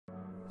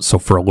So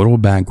for a little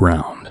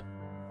background,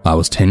 I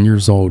was 10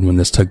 years old when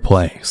this took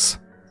place,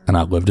 and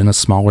I lived in a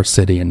smaller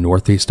city in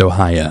northeast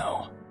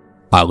Ohio.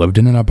 I lived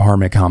in an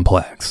apartment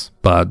complex,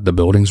 but the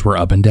buildings were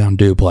up and down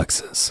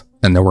duplexes,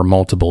 and there were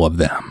multiple of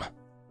them.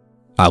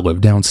 I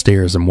lived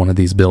downstairs in one of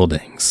these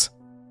buildings.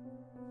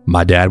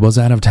 My dad was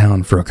out of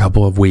town for a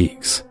couple of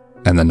weeks,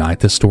 and the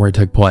night this story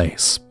took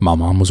place, my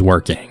mom was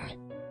working.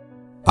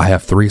 I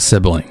have 3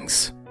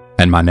 siblings,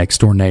 and my next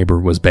door neighbor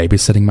was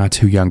babysitting my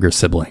 2 younger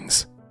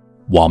siblings,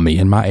 while me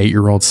and my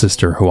 8-year-old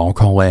sister, who I'll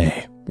call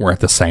A, were at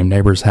the same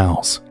neighbor's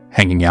house,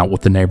 hanging out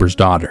with the neighbor's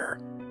daughter.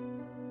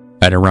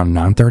 At around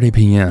 9:30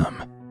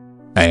 p.m.,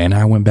 A and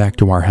I went back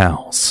to our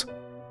house.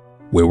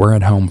 We were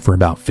at home for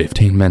about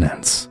 15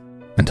 minutes,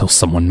 until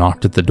someone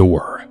knocked at the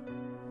door.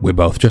 We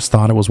both just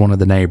thought it was one of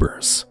the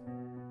neighbors.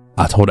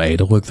 I told A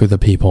to look through the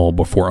people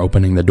before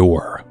opening the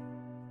door.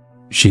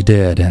 She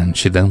did, and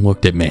she then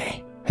looked at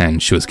me,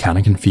 and she was kind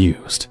of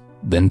confused,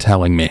 then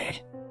telling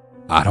me,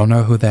 "I don't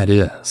know who that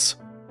is."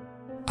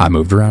 I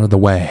moved her out of the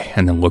way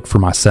and then looked for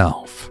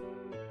myself.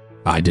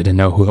 I didn't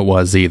know who it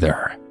was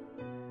either.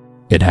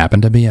 It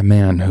happened to be a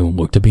man who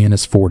looked to be in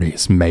his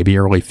 40s, maybe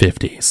early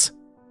 50s.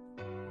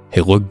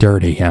 He looked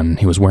dirty, and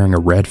he was wearing a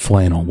red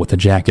flannel with a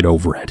jacket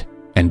over it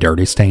and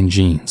dirty stained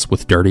jeans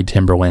with dirty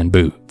Timberland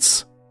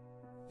boots.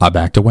 I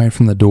backed away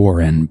from the door,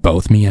 and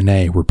both me and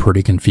A were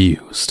pretty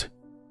confused.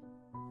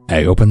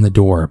 A opened the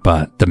door,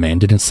 but the man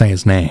didn't say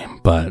his name,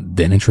 but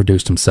then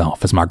introduced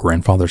himself as my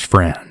grandfather's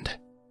friend.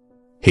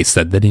 He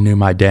said that he knew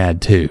my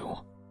dad too.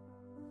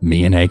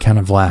 Me and A kind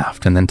of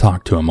laughed and then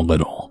talked to him a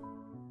little.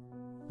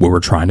 We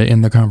were trying to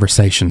end the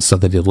conversation so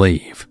that he'd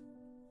leave,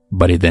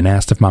 but he then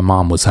asked if my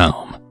mom was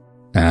home,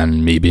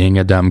 and me being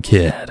a dumb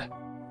kid,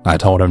 I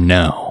told him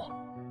no.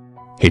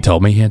 He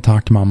told me he had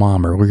talked to my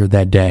mom earlier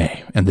that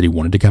day and that he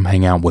wanted to come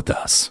hang out with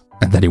us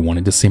and that he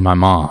wanted to see my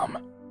mom.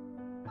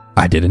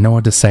 I didn't know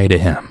what to say to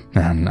him,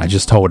 and I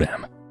just told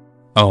him,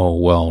 "Oh,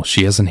 well,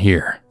 she isn't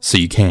here, so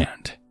you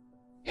can't."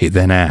 He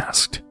then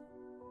asked,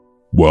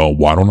 "Well,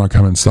 why don't I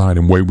come inside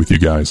and wait with you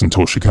guys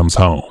until she comes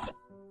home?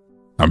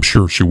 I'm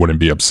sure she wouldn't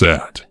be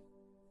upset."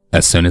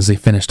 As soon as he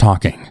finished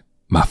talking,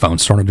 my phone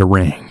started to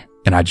ring,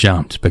 and I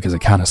jumped because it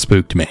kind of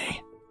spooked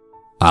me.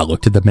 I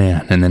looked at the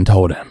man and then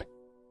told him,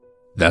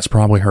 "That's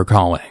probably her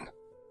calling.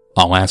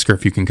 I'll ask her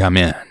if you can come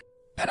in."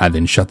 And I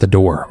then shut the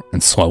door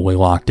and slowly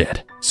locked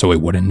it so he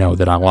wouldn't know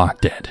that I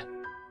locked it.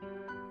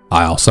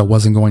 I also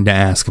wasn't going to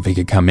ask if he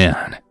could come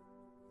in,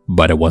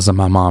 but it wasn't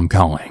my mom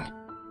calling.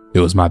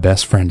 It was my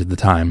best friend at the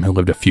time who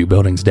lived a few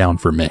buildings down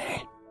from me.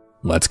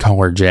 Let's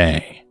call her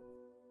Jay.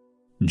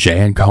 Jay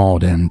had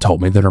called and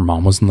told me that her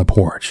mom was on the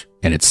porch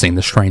and had seen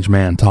the strange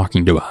man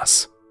talking to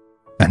us,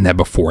 and that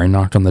before he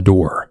knocked on the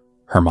door,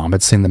 her mom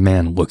had seen the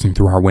man looking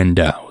through our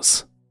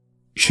windows.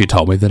 She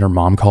told me that her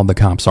mom called the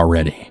cops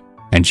already,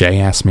 and Jay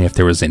asked me if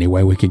there was any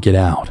way we could get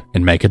out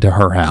and make it to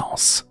her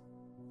house.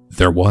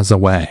 There was a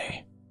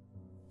way.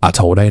 I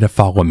told A to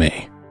follow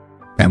me,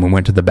 and we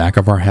went to the back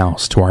of our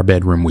house to our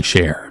bedroom we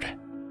shared.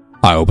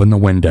 I opened the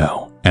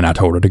window, and I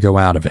told her to go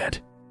out of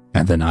it,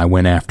 and then I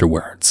went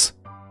afterwards.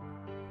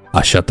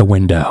 I shut the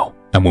window,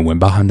 and we went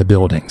behind the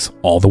buildings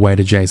all the way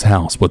to Jay's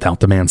house without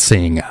the man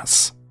seeing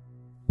us.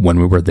 When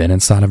we were then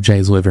inside of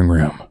Jay's living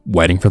room,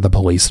 waiting for the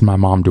police and my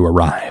mom to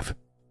arrive,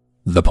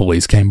 the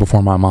police came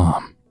before my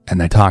mom,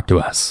 and they talked to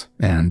us,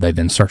 and they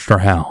then searched our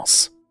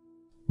house.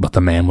 But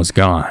the man was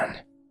gone.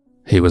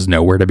 He was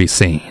nowhere to be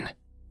seen,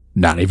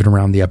 not even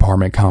around the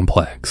apartment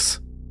complex.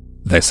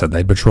 They said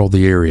they'd patrol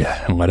the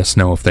area and let us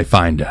know if they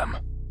find him.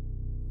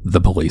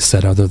 The police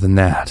said other than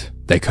that,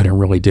 they couldn't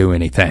really do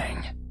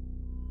anything.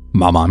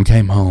 My mom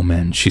came home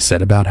and she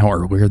said about how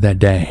earlier that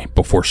day,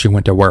 before she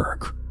went to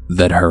work,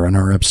 that her and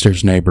our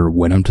upstairs neighbor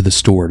went up to the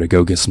store to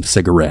go get some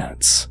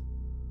cigarettes.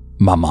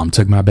 My mom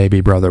took my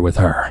baby brother with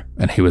her,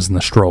 and he was in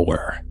the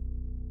stroller.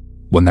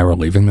 When they were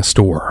leaving the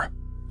store,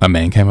 a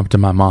man came up to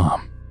my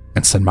mom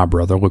and said my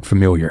brother looked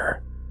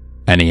familiar,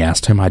 and he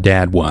asked who my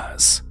dad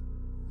was.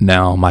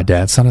 Now, my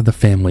dad's side of the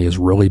family is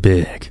really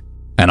big,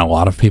 and a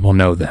lot of people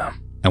know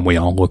them, and we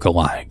all look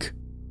alike.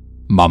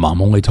 My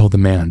mom only told the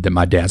man that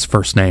my dad's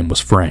first name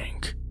was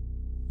Frank.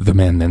 The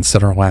man then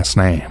said our last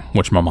name,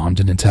 which my mom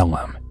didn't tell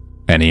him,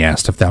 and he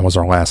asked if that was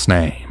our last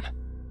name.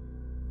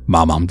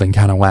 My mom then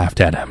kind of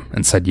laughed at him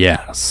and said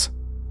yes.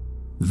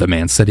 The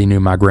man said he knew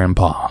my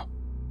grandpa.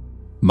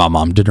 My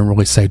mom didn't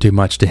really say too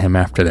much to him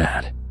after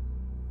that,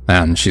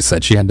 and she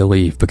said she had to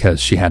leave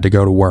because she had to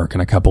go to work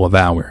in a couple of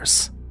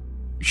hours.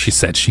 She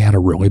said she had a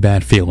really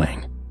bad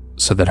feeling,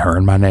 so that her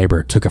and my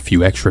neighbor took a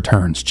few extra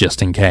turns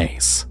just in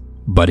case,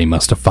 but he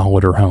must have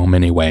followed her home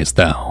anyways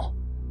though.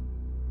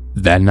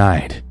 That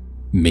night,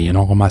 me and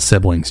all of my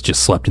siblings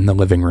just slept in the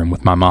living room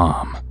with my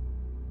mom.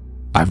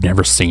 I've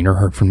never seen or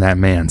heard from that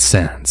man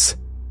since,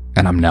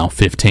 and I'm now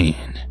 15.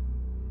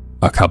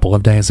 A couple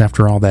of days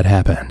after all that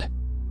happened,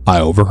 I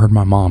overheard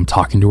my mom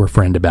talking to her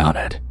friend about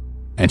it,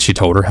 and she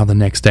told her how the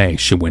next day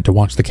she went to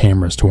watch the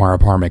cameras to our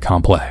apartment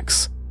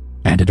complex,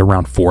 and at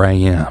around 4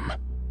 a.m.,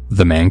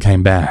 the man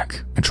came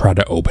back and tried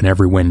to open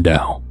every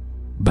window,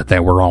 but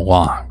they were all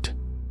locked.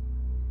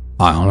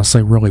 I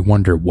honestly really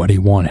wonder what he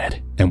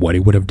wanted and what he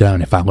would have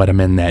done if I let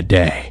him in that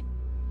day,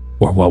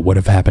 or what would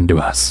have happened to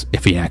us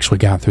if he actually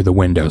got through the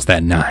windows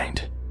that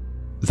night.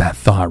 That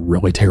thought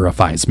really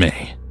terrifies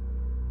me.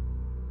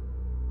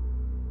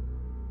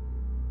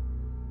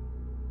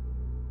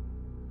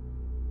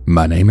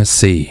 My name is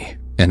C,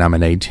 and I'm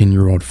an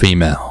 18-year-old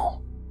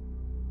female.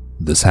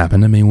 This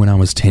happened to me when I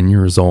was 10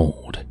 years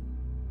old.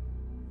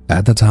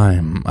 At the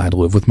time, I'd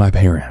lived with my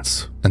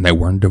parents, and they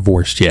weren't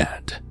divorced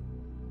yet.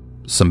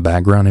 Some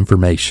background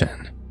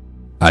information.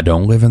 I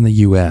don't live in the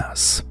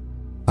US.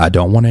 I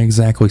don't want to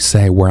exactly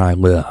say where I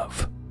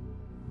live,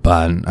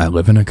 but I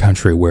live in a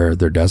country where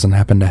there doesn't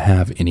happen to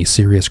have any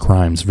serious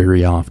crimes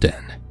very often.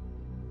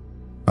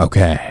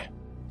 Okay,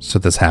 so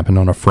this happened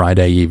on a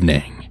Friday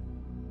evening.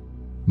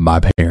 My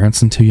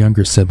parents and two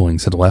younger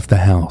siblings had left the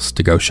house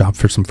to go shop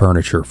for some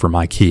furniture from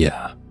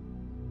IKEA.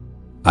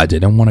 I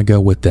didn't want to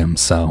go with them,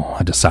 so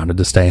I decided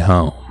to stay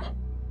home.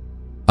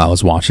 I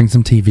was watching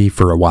some TV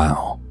for a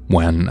while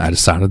when I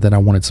decided that I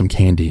wanted some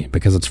candy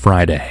because it's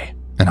Friday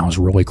and I was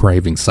really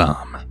craving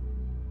some.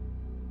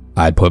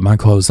 I'd put my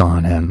clothes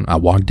on and I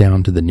walked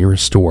down to the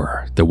nearest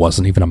store that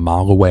wasn't even a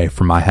mile away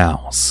from my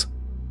house.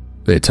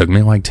 It took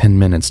me like 10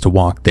 minutes to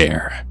walk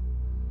there.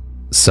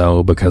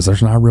 So, because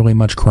there's not really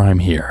much crime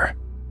here,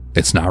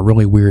 it's not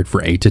really weird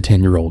for 8 to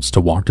 10-year-olds to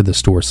walk to the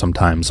store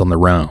sometimes on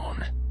their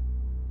own.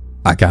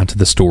 I got to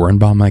the store and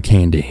bought my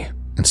candy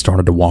and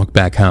started to walk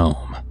back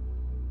home.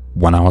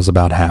 When I was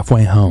about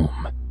halfway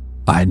home,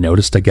 I had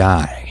noticed a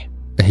guy.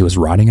 He was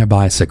riding a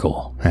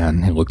bicycle,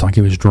 and he looked like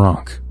he was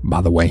drunk by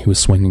the way he was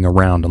swinging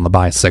around on the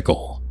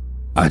bicycle.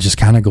 I just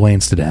kind of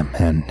glanced at him,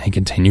 and he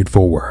continued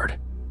forward,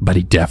 but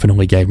he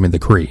definitely gave me the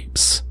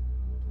creeps.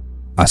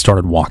 I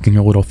started walking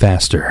a little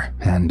faster,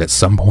 and at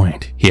some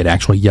point, he had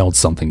actually yelled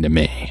something to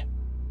me.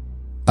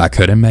 I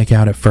couldn't make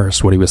out at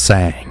first what he was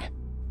saying,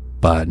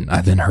 but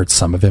I then heard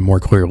some of it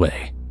more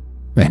clearly,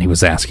 and he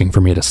was asking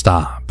for me to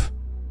stop.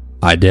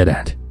 I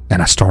didn't,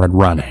 and I started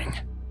running.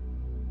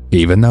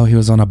 Even though he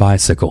was on a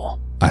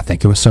bicycle, I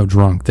think he was so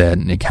drunk that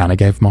it kind of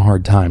gave him a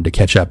hard time to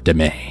catch up to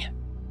me.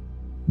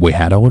 We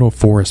had a little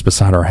forest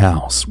beside our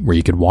house where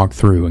you could walk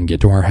through and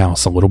get to our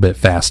house a little bit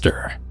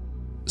faster.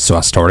 So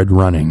I started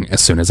running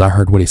as soon as I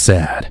heard what he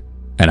said,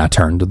 and I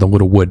turned to the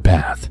little wood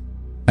path,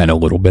 and a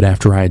little bit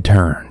after I had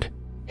turned,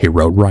 he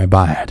rode right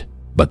by it,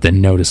 but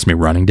then noticed me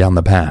running down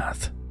the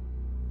path.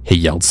 He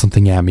yelled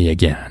something at me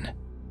again,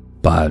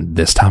 but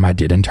this time I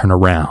didn't turn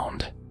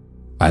around.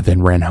 I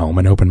then ran home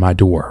and opened my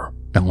door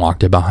and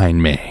locked it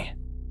behind me.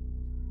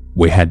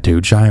 We had 2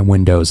 giant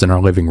windows in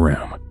our living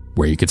room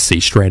where you could see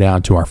straight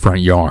out to our front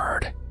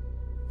yard.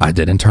 I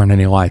didn't turn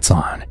any lights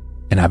on,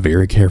 and I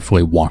very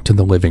carefully walked to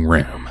the living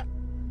room.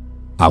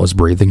 I was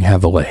breathing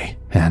heavily,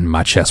 and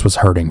my chest was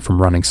hurting from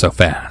running so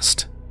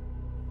fast.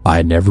 I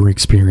had never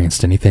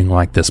experienced anything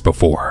like this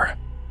before.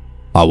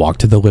 I walked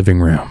to the living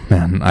room,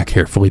 and I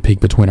carefully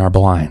peeked between our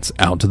blinds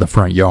out to the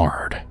front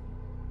yard.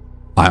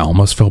 I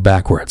almost fell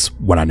backwards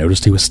when I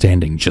noticed he was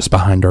standing just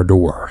behind our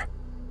door.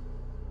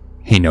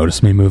 He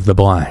noticed me move the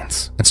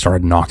blinds and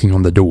started knocking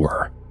on the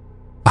door.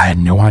 I had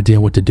no idea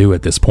what to do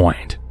at this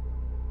point.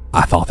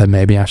 I thought that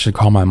maybe I should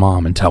call my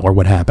mom and tell her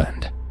what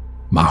happened.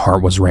 My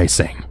heart was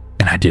racing,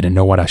 and I didn't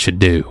know what I should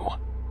do.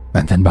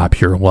 And then by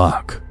pure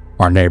luck,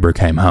 our neighbor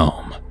came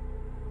home.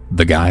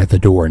 The guy at the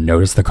door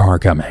noticed the car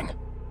coming,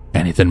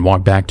 and he then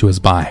walked back to his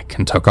bike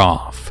and took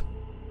off.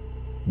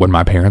 When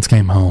my parents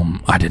came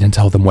home, I didn't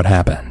tell them what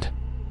happened.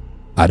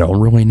 I don't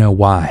really know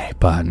why,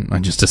 but I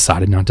just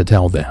decided not to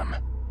tell them.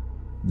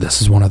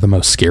 This is one of the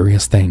most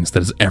scariest things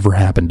that has ever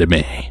happened to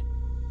me.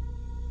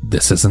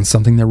 This isn't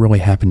something that really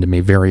happened to me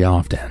very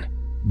often,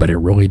 but it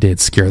really did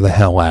scare the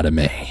hell out of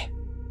me.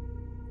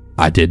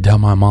 I did tell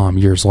my mom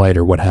years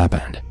later what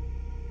happened,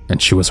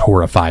 and she was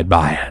horrified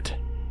by it.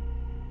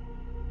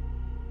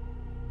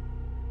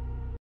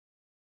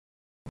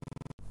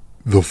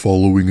 The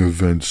following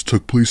events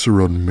took place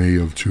around May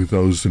of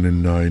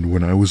 2009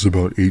 when I was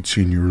about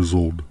 18 years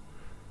old.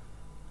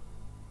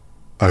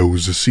 I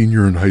was a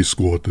senior in high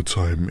school at the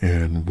time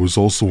and was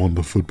also on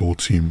the football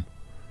team.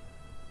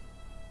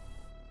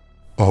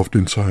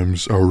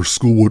 Oftentimes, our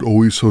school would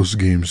always host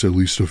games at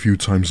least a few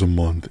times a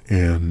month,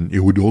 and it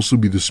would also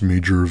be this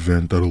major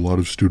event that a lot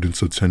of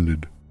students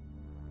attended.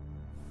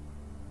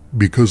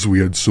 Because we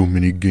had so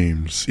many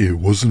games, it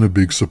wasn't a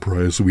big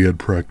surprise we had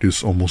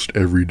practice almost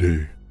every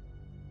day.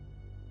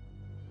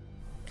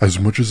 As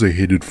much as I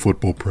hated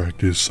football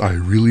practice, I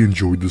really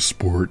enjoyed the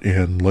sport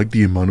and liked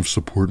the amount of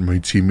support my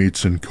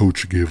teammates and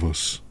coach gave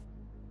us.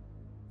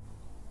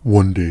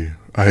 One day,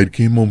 I had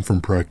came home from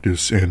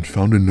practice and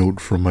found a note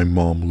from my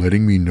mom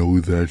letting me know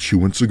that she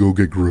went to go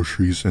get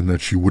groceries and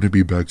that she wouldn't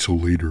be back till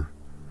later.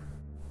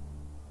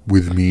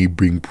 With me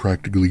being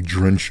practically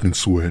drenched in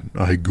sweat,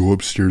 I go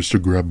upstairs to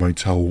grab my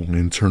towel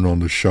and turn on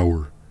the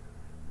shower.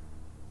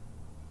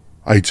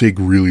 I take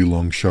really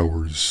long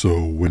showers,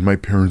 so when my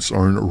parents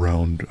aren't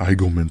around, I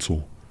go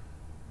mental.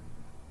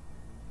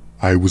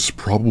 I was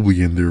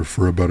probably in there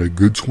for about a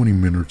good 20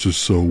 minutes or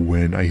so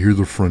when I hear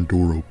the front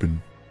door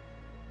open.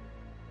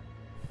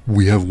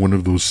 We have one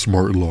of those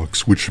smart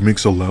locks which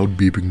makes a loud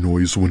beeping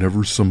noise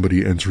whenever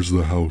somebody enters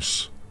the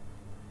house.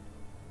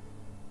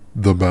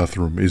 The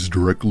bathroom is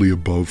directly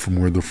above from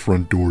where the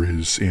front door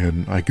is,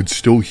 and I could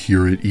still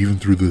hear it even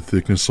through the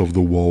thickness of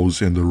the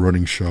walls and the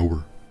running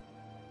shower.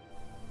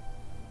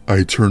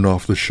 I turn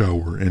off the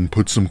shower and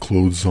put some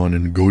clothes on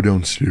and go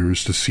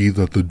downstairs to see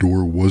that the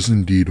door was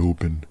indeed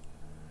open.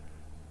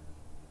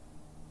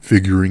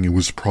 Figuring it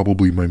was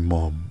probably my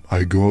mom,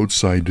 I go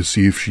outside to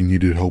see if she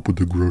needed help with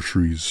the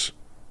groceries,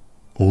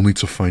 only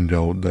to find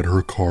out that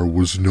her car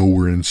was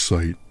nowhere in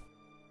sight.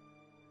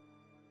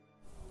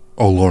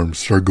 Alarms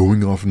start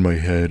going off in my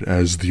head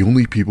as the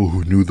only people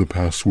who knew the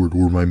password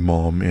were my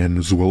mom and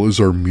as well as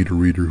our meter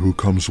reader who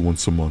comes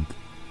once a month.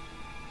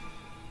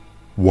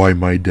 Why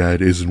my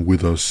dad isn't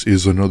with us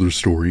is another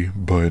story,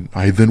 but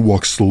I then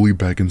walk slowly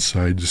back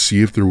inside to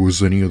see if there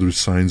was any other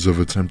signs of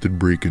attempted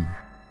break-in.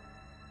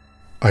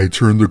 I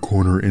turned the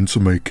corner into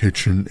my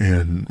kitchen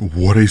and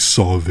what I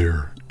saw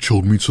there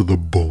chilled me to the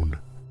bone.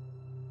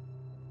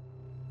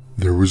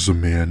 There was a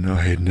man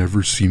I had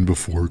never seen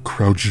before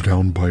crouched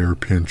down by our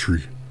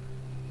pantry.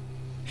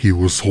 He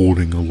was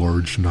holding a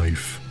large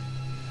knife.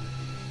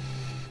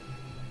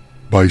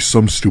 By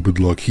some stupid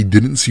luck, he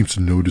didn't seem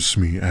to notice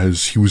me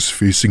as he was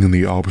facing in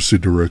the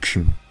opposite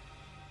direction.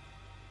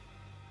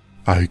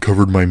 I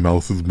covered my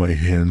mouth with my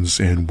hands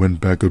and went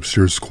back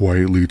upstairs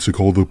quietly to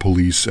call the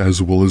police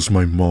as well as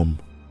my mom.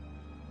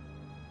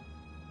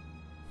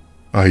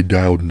 I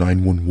dialed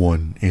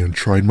 911 and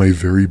tried my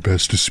very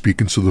best to speak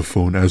into the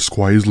phone as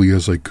quietly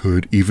as I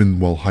could, even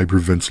while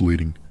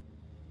hyperventilating.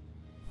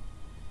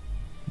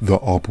 The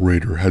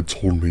operator had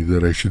told me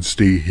that I should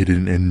stay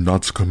hidden and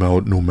not to come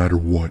out no matter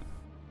what.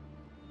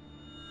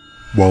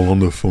 While on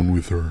the phone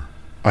with her,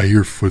 I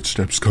hear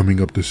footsteps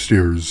coming up the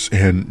stairs,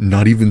 and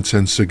not even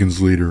 10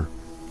 seconds later,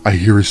 I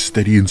hear a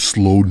steady and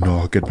slow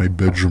knock at my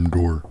bedroom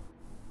door.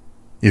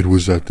 It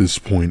was at this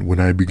point when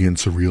I began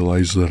to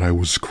realize that I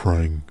was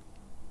crying.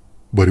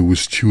 But it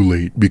was too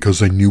late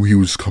because I knew he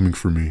was coming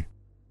for me.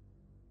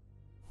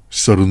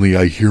 Suddenly,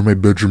 I hear my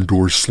bedroom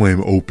door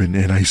slam open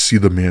and I see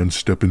the man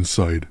step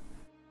inside.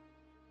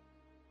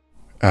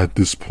 At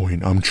this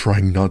point, I'm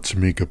trying not to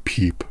make a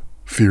peep,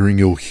 fearing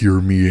he'll hear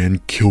me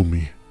and kill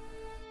me.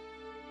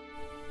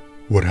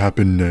 What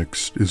happened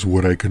next is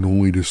what I can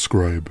only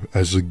describe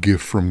as a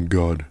gift from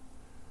God.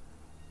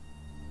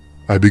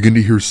 I begin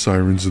to hear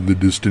sirens in the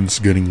distance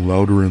getting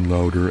louder and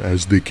louder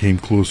as they came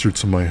closer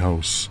to my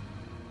house.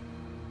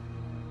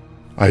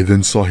 I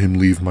then saw him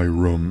leave my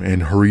room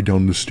and hurry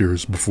down the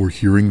stairs before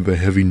hearing the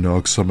heavy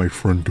knocks at my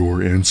front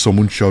door and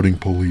someone shouting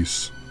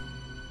police.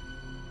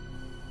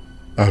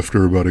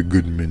 After about a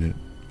good minute,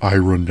 I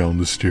run down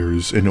the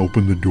stairs and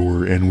opened the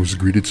door and was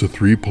greeted to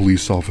 3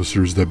 police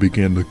officers that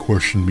began to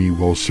question me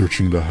while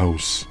searching the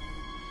house.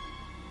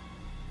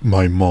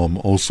 My mom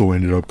also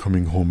ended up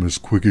coming home as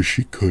quick as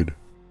she could.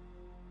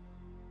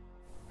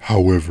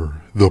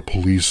 However, the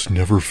police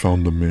never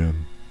found the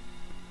man.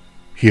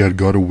 He had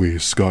got away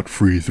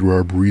scot-free through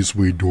our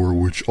breezeway door,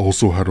 which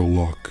also had a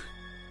lock.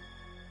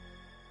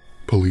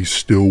 Police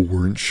still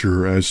weren't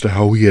sure as to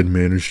how he had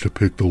managed to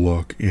pick the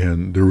lock,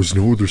 and there was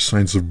no other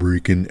signs of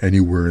break-in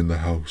anywhere in the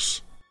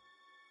house.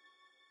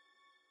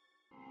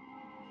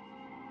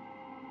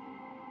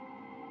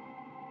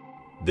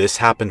 This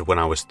happened when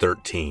I was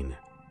 13.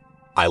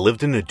 I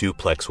lived in a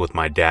duplex with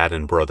my dad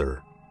and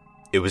brother.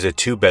 It was a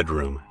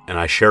 2-bedroom, and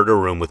I shared a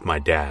room with my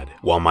dad,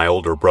 while my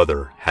older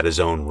brother had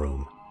his own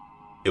room.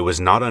 It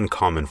was not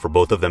uncommon for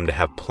both of them to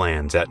have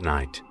plans at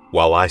night,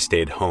 while I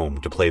stayed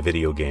home to play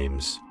video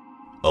games,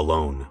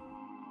 alone.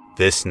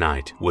 This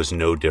night was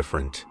no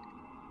different.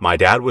 My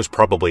dad was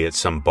probably at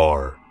some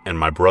bar, and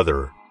my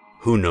brother,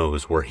 who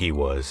knows where he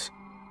was.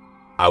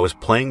 I was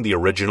playing the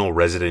original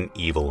Resident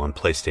Evil on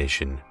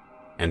PlayStation,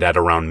 and at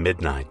around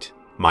midnight,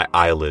 my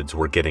eyelids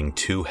were getting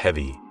too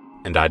heavy,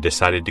 and I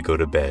decided to go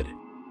to bed.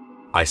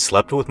 I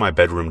slept with my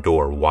bedroom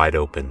door wide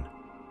open.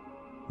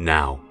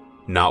 Now,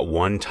 not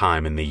one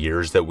time in the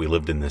years that we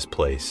lived in this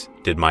place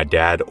did my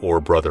dad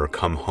or brother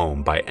come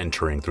home by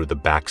entering through the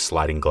back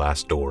sliding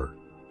glass door.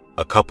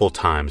 A couple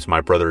times my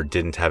brother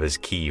didn't have his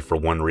key for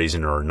one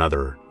reason or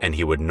another, and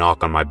he would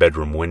knock on my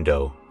bedroom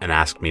window and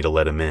ask me to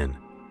let him in.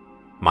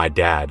 My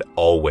dad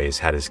always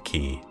had his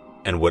key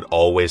and would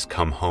always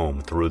come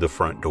home through the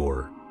front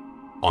door.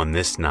 On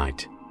this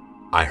night,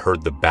 I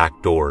heard the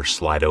back door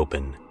slide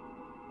open.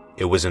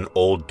 It was an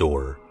old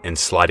door, and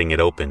sliding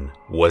it open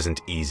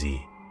wasn't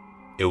easy.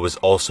 It was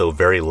also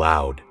very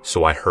loud,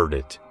 so I heard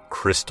it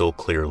crystal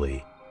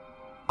clearly.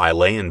 I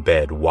lay in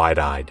bed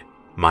wide-eyed,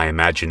 my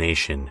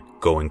imagination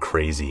going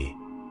crazy.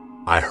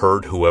 I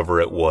heard whoever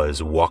it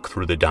was walk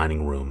through the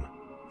dining room,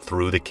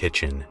 through the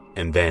kitchen,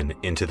 and then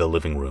into the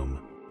living room.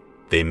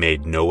 They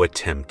made no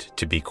attempt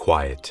to be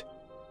quiet.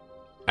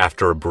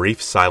 After a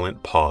brief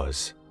silent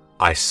pause,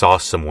 I saw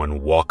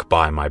someone walk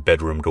by my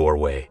bedroom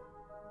doorway.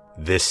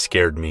 This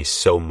scared me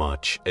so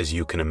much, as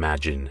you can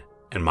imagine,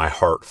 and my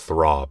heart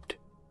throbbed.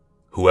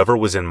 Whoever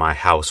was in my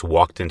house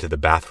walked into the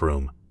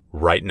bathroom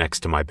right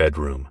next to my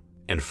bedroom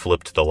and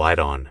flipped the light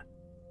on.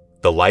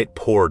 The light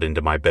poured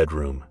into my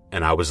bedroom,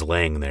 and I was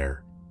laying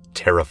there,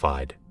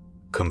 terrified,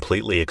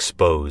 completely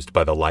exposed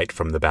by the light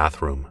from the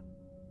bathroom.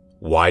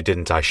 Why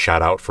didn't I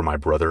shout out for my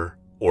brother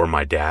or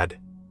my dad?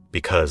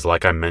 Because,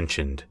 like I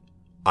mentioned,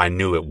 I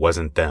knew it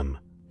wasn't them,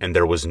 and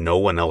there was no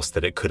one else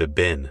that it could have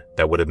been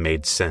that would have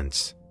made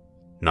sense.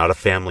 Not a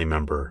family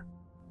member,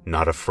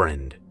 not a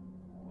friend.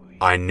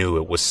 I knew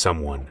it was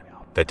someone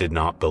that did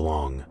not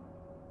belong.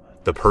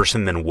 The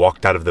person then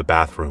walked out of the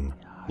bathroom,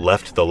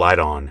 left the light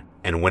on,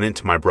 and went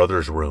into my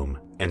brother's room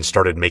and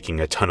started making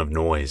a ton of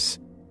noise.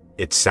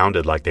 It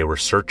sounded like they were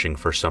searching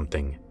for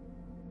something.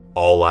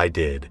 All I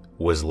did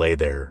was lay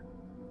there,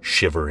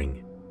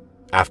 shivering.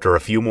 After a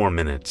few more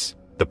minutes,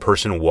 the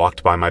person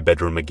walked by my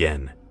bedroom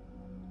again.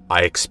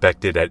 I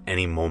expected at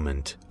any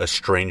moment a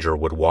stranger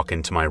would walk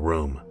into my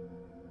room,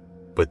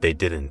 but they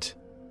didn't.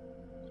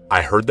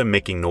 I heard them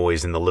making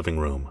noise in the living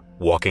room,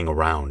 walking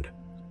around,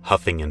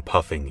 huffing and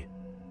puffing.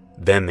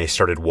 Then they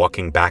started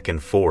walking back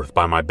and forth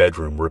by my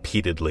bedroom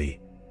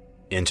repeatedly,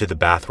 into the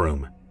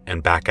bathroom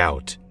and back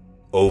out,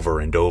 over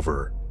and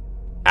over.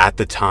 At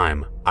the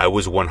time, I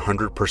was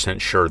 100%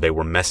 sure they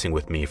were messing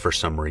with me for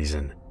some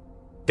reason.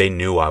 They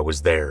knew I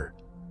was there,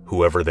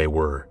 whoever they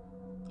were.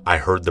 I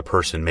heard the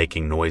person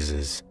making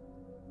noises.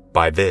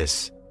 By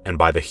this, and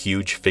by the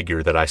huge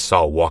figure that I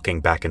saw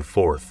walking back and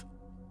forth,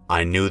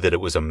 I knew that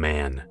it was a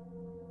man.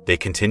 They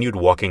continued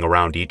walking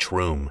around each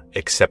room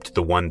except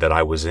the one that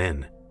I was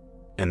in.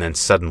 And then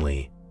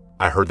suddenly,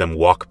 I heard them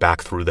walk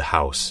back through the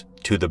house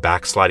to the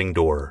backsliding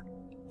door,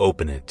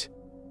 open it,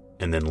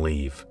 and then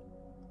leave.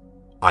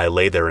 I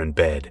lay there in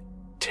bed,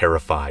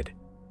 terrified,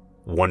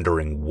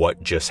 wondering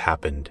what just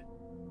happened.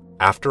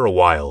 After a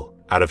while,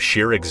 out of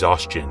sheer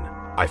exhaustion,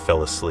 I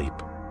fell asleep.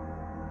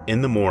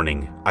 In the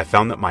morning, I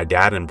found that my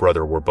dad and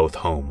brother were both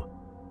home.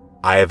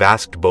 I have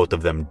asked both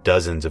of them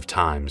dozens of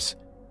times,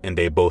 and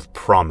they both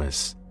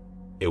promise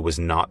it was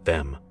not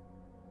them.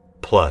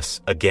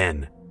 Plus,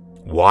 again,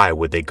 why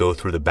would they go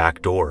through the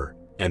back door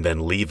and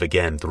then leave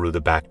again through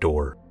the back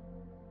door?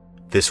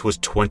 This was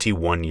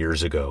 21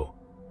 years ago,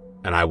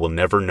 and I will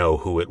never know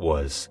who it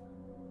was,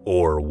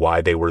 or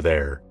why they were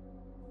there.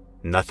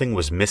 Nothing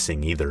was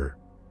missing either.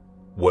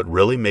 What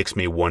really makes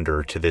me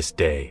wonder to this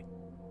day,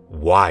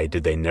 why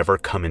did they never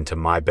come into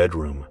my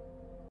bedroom?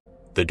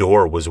 The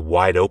door was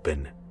wide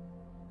open,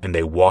 and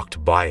they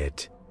walked by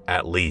it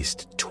at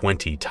least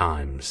 20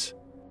 times.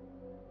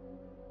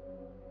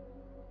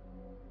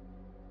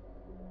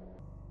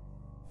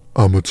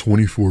 I'm a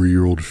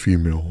 24-year-old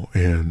female,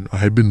 and I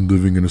had been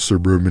living in a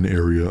suburban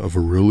area of a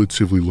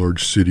relatively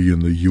large city in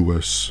the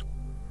US.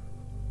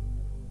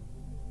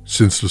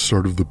 Since the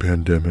start of the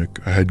pandemic,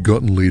 I had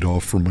gotten laid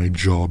off from my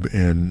job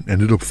and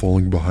ended up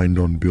falling behind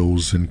on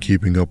bills and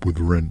keeping up with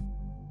rent.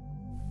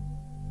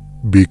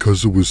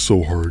 Because it was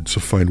so hard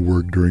to find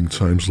work during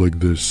times like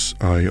this,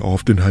 I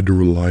often had to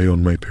rely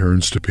on my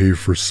parents to pay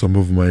for some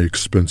of my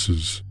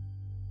expenses.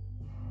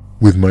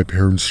 With my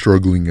parents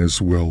struggling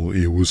as well,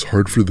 it was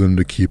hard for them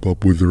to keep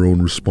up with their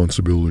own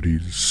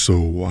responsibilities,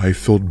 so I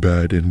felt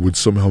bad and would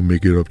somehow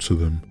make it up to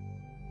them.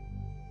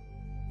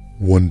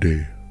 One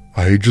day,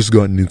 I had just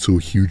gotten into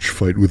a huge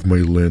fight with my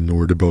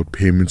landlord about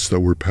payments that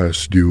were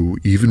past due,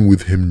 even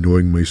with him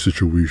knowing my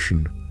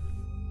situation.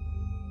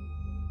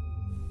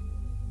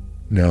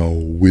 Now,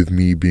 with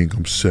me being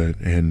upset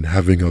and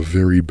having a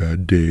very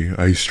bad day,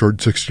 I start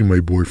texting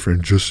my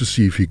boyfriend just to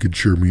see if he could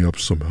cheer me up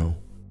somehow.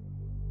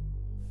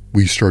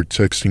 We start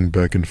texting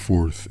back and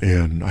forth,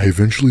 and I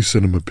eventually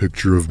sent him a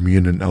picture of me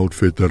in an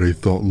outfit that I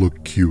thought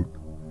looked cute.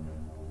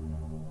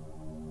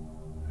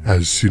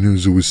 As soon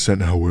as it was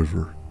sent,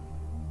 however,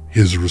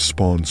 his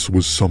response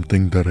was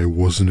something that I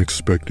wasn't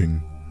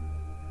expecting.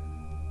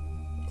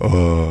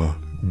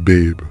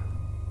 Babe,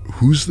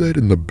 who's that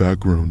in the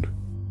background?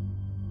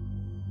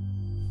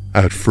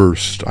 At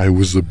first, I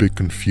was a bit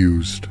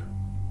confused,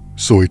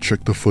 so I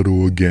checked the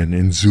photo again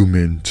and zoom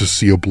in to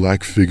see a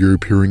black figure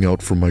peering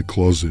out from my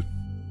closet.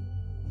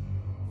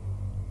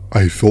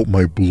 I felt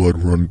my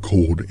blood run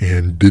cold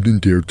and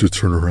didn't dare to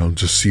turn around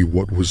to see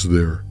what was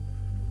there.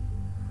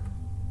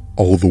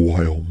 All the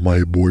while,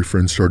 my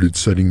boyfriend started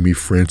sending me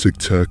frantic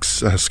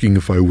texts asking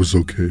if I was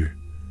okay.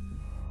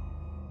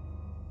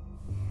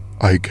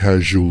 I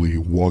casually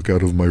walk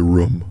out of my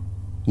room,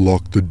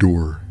 lock the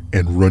door,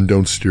 and run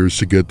downstairs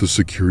to get the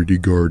security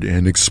guard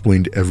and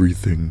explained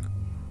everything,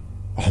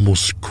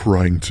 almost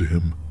crying to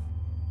him.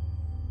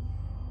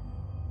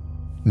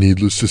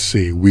 Needless to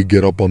say, we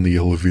get up on the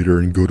elevator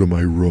and go to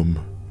my room,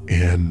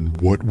 and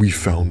what we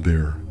found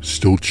there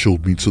still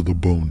chilled me to the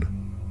bone.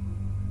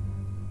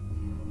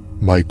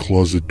 My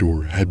closet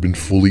door had been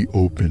fully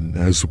open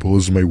as well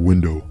as my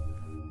window.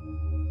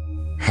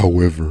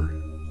 However,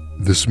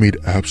 this made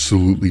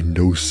absolutely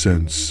no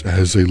sense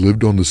as I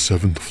lived on the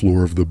 7th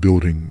floor of the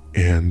building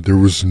and there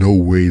was no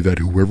way that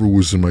whoever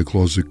was in my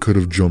closet could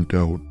have jumped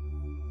out.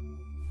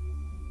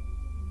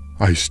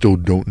 I still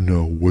don't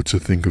know what to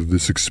think of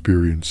this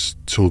experience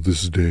till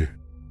this day.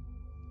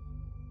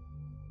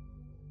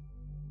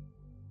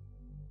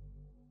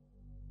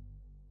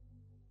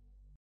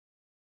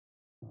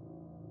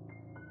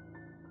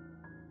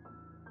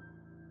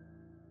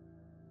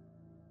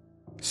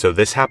 So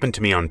this happened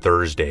to me on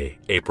Thursday,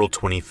 April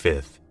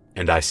 25th,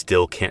 and I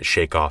still can't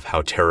shake off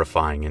how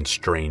terrifying and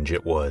strange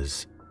it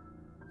was.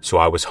 So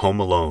I was home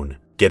alone,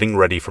 getting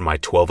ready for my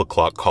 12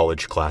 o'clock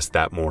college class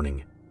that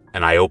morning,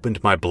 and I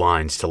opened my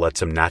blinds to let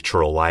some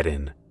natural light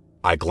in.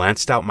 I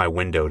glanced out my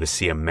window to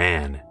see a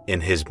man in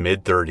his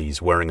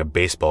mid-30s wearing a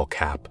baseball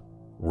cap,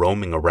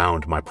 roaming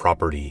around my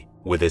property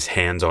with his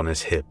hands on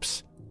his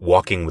hips,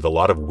 walking with a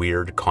lot of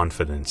weird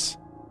confidence.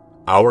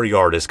 Our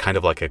yard is kind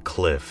of like a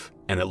cliff,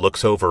 and it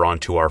looks over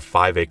onto our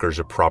 5 acres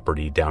of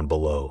property down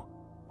below.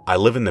 I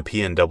live in the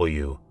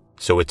PNW,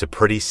 so it's a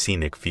pretty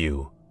scenic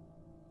view.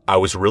 I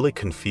was really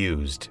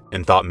confused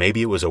and thought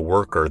maybe it was a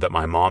worker that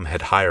my mom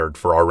had hired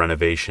for our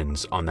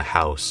renovations on the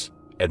house,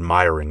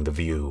 admiring the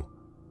view.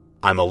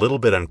 I'm a little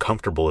bit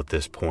uncomfortable at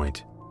this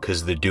point,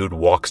 cause the dude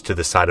walks to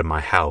the side of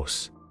my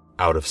house,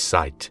 out of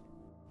sight.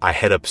 I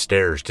head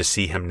upstairs to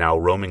see him now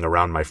roaming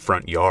around my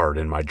front yard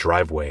and my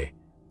driveway,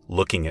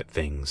 looking at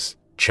things,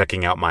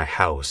 checking out my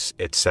house,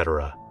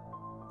 etc.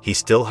 He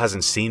still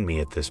hasn't seen me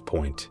at this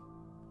point.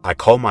 I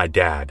call my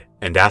dad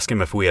and ask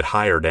him if we had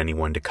hired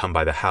anyone to come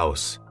by the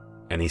house,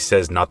 and he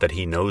says not that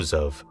he knows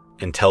of,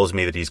 and tells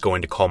me that he's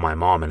going to call my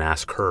mom and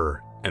ask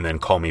her, and then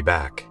call me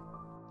back.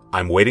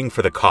 I'm waiting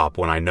for the cop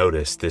when I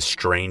notice this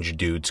strange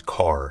dude's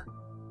car.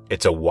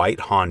 It's a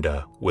white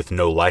Honda with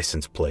no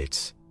license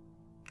plates,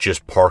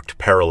 just parked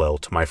parallel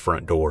to my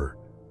front door.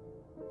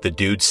 The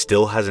dude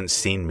still hasn't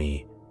seen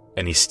me,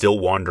 and he's still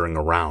wandering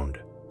around,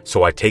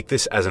 so I take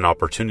this as an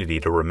opportunity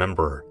to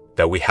remember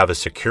that we have a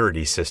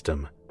security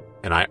system,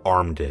 and I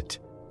armed it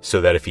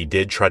so that if he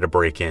did try to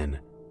break in,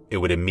 it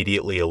would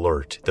immediately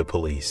alert the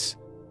police.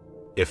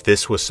 If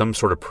this was some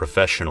sort of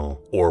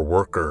professional or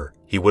worker,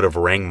 he would have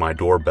rang my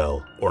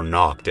doorbell or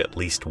knocked at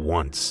least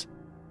once.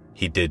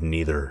 He did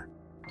neither.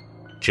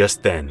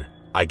 Just then,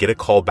 I get a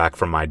call back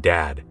from my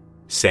dad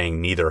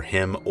saying neither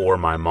him or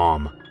my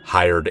mom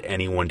hired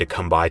anyone to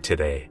come by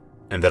today,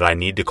 and that I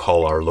need to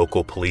call our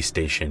local police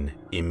station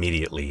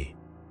immediately.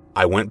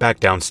 I went back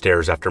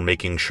downstairs after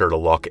making sure to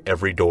lock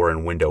every door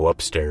and window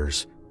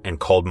upstairs and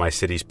called my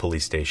city's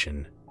police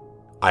station.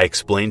 I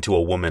explained to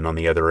a woman on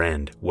the other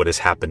end what is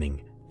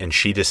happening, and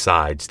she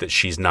decides that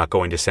she's not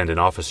going to send an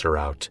officer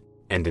out,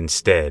 and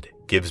instead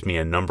gives me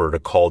a number to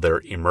call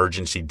their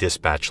emergency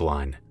dispatch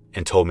line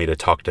and told me to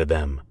talk to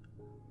them.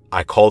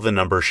 I call the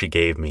number she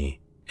gave me,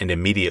 and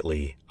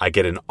immediately I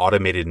get an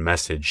automated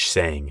message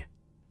saying,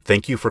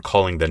 "Thank you for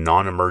calling the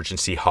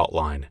non-emergency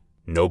hotline.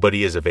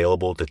 Nobody is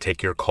available to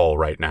take your call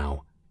right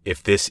now.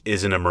 If this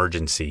is an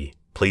emergency,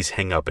 please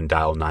hang up and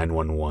dial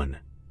 911.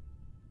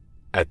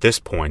 At this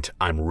point,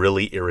 I'm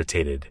really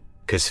irritated,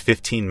 cause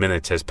 15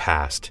 minutes has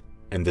passed,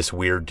 and this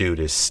weird dude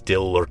is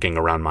still lurking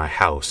around my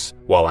house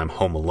while I'm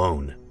home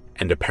alone,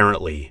 and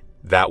apparently,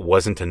 that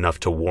wasn't enough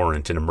to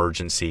warrant an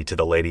emergency to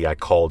the lady I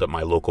called at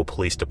my local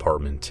police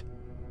department.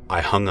 I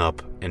hung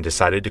up and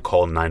decided to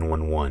call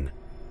 911.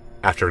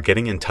 After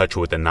getting in touch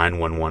with the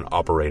 911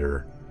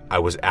 operator, I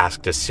was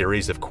asked a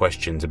series of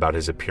questions about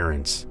his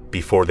appearance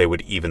before they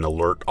would even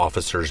alert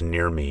officers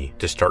near me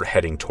to start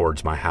heading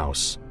towards my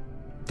house.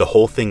 The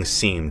whole thing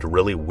seemed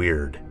really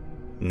weird.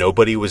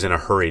 Nobody was in a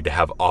hurry to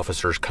have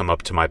officers come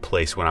up to my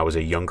place when I was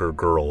a younger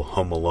girl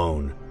home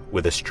alone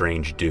with a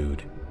strange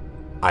dude.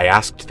 I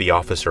asked the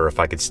officer if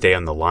I could stay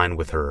on the line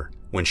with her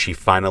when she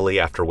finally,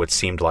 after what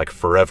seemed like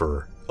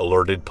forever,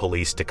 alerted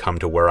police to come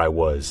to where I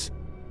was.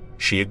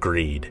 She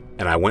agreed,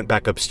 and I went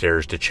back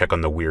upstairs to check on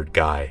the weird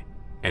guy,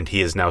 and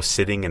he is now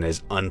sitting in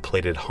his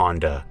unplated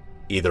Honda,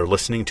 either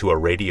listening to a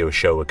radio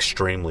show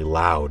extremely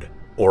loud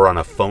or on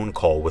a phone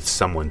call with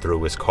someone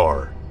through his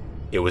car.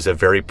 It was a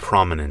very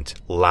prominent,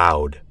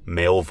 loud,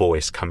 male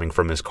voice coming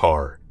from his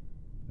car.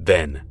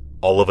 Then,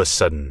 all of a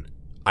sudden,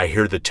 I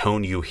hear the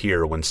tone you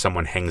hear when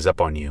someone hangs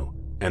up on you,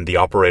 and the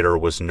operator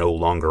was no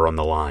longer on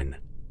the line.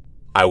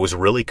 I was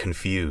really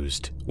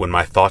confused when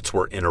my thoughts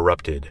were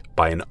interrupted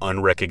by an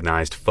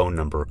unrecognized phone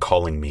number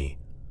calling me.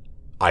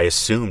 I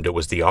assumed it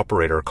was the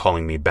operator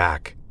calling me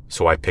back,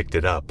 so I picked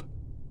it up.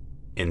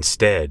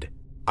 Instead,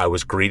 I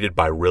was greeted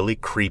by really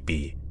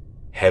creepy,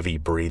 heavy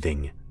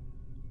breathing.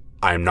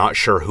 I am not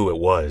sure who it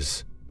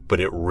was, but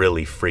it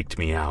really freaked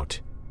me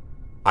out.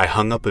 I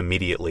hung up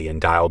immediately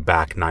and dialed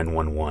back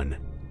 911.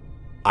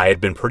 I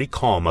had been pretty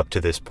calm up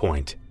to this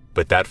point,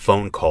 but that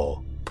phone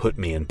call put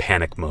me in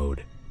panic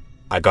mode.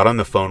 I got on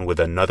the phone with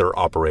another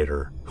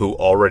operator who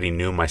already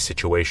knew my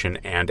situation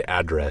and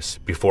address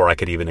before I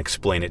could even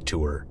explain it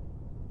to her.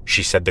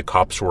 She said the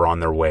cops were on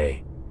their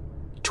way.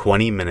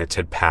 20 minutes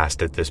had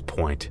passed at this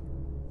point.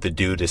 The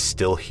dude is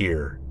still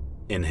here,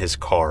 in his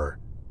car,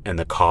 and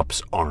the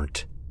cops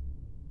aren't.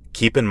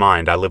 Keep in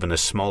mind, I live in a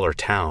smaller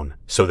town,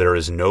 so there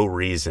is no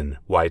reason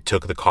why it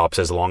took the cops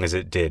as long as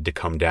it did to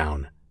come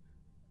down.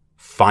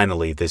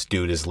 Finally, this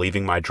dude is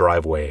leaving my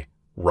driveway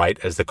right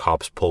as the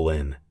cops pull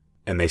in,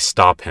 and they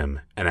stop him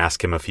and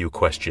ask him a few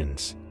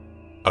questions.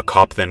 A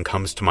cop then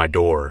comes to my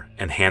door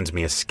and hands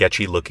me a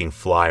sketchy-looking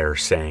flyer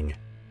saying,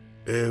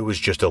 "It was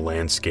just a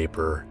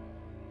landscaper.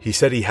 He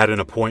said he had an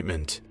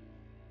appointment."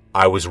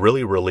 I was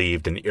really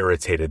relieved and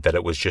irritated that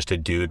it was just a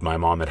dude my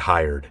mom had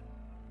hired.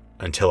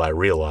 until I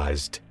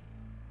realized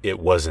it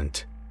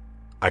wasn't.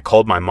 I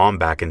called my mom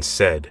back and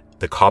said,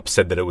 the cop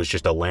said that it was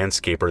just a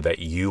landscaper that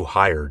you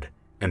hired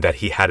and that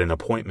he had an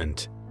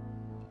appointment.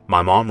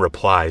 My mom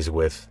replies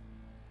with,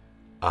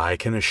 I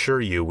can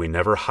assure you we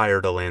never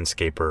hired a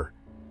landscaper.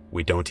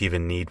 We don't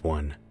even need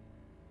one.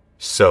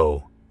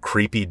 So,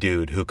 creepy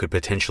dude who could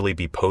potentially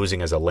be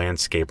posing as a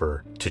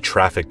landscaper to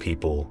traffic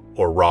people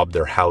or rob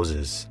their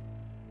houses.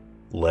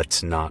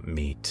 Let's not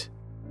meet.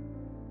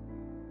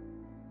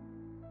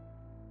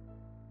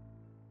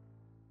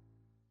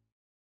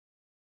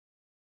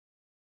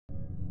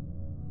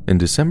 In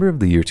December of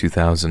the year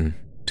 2000,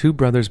 two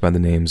brothers by the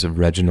names of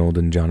Reginald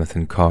and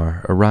Jonathan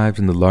Carr arrived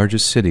in the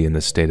largest city in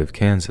the state of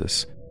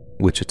Kansas,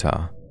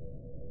 Wichita.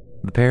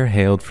 The pair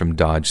hailed from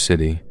Dodge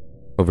City,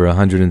 over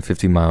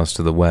 150 miles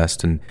to the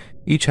west, and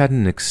each had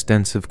an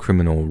extensive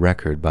criminal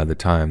record by the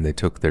time they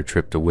took their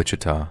trip to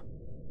Wichita.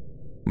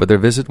 But their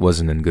visit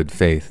wasn't in good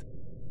faith.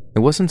 It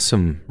wasn't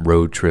some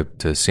road trip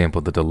to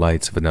sample the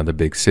delights of another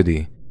big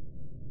city.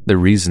 Their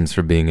reasons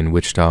for being in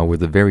Wichita were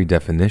the very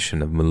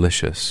definition of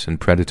malicious and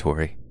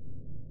predatory,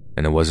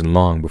 and it wasn't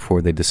long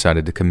before they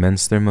decided to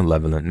commence their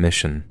malevolent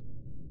mission.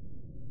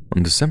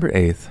 On December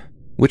 8th,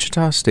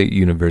 Wichita State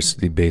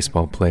University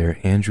baseball player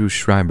Andrew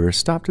Schreiber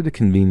stopped at a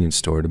convenience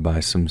store to buy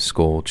some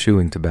Skoal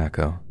chewing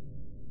tobacco.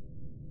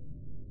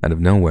 Out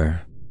of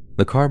nowhere,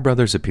 the Carr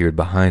brothers appeared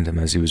behind him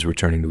as he was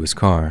returning to his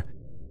car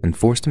and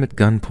forced him at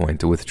gunpoint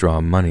to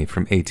withdraw money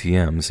from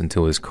ATMs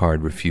until his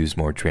card refused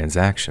more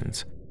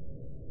transactions.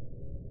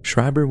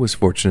 Schreiber was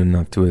fortunate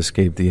enough to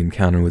escape the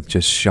encounter with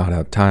just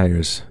shot-out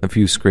tires, a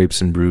few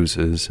scrapes and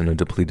bruises, and a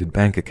depleted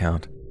bank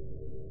account,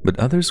 but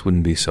others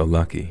wouldn't be so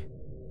lucky.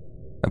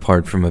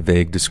 Apart from a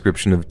vague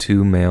description of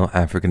two male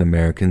African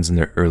Americans in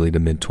their early to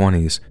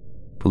mid-20s,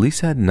 police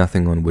had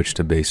nothing on which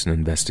to base an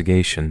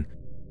investigation,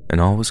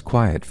 and all was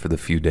quiet for the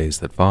few days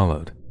that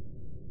followed.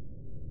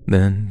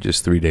 Then,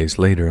 just 3 days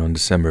later, on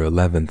December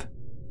 11th,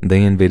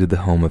 they invaded the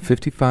home of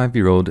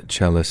 55-year-old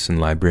cellist and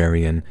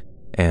librarian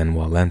Anne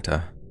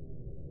Walenta.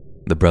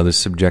 The brothers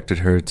subjected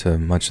her to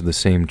much of the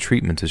same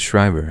treatment as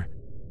Schreiber,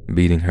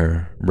 beating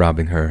her,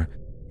 robbing her,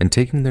 and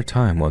taking their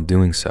time while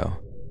doing so.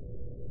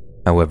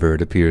 However,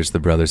 it appears the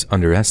brothers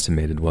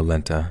underestimated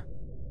Walenta,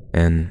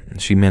 and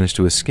she managed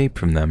to escape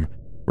from them,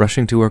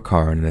 rushing to her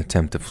car in an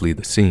attempt to flee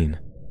the scene.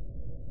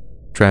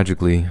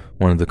 Tragically,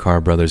 one of the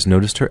Carr brothers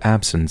noticed her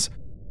absence,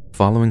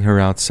 following her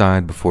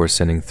outside before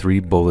sending 3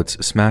 bullets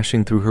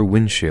smashing through her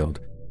windshield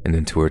and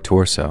into her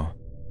torso.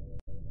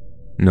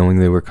 Knowing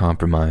they were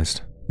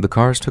compromised, the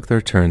Carrs took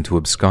their turn to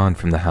abscond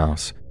from the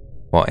house,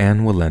 while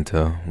Anne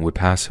Walenta would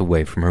pass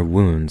away from her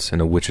wounds in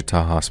a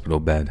Wichita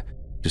hospital bed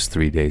just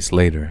 3 days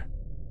later.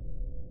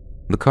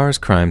 The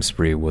Carrs' crime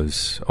spree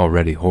was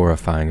already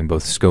horrifying in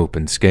both scope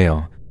and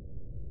scale,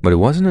 but it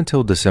wasn't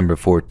until December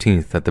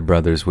 14th that the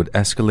brothers would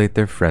escalate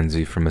their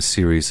frenzy from a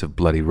series of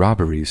bloody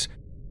robberies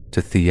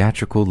to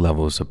theatrical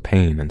levels of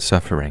pain and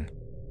suffering.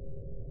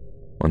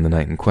 On the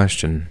night in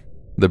question,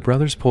 the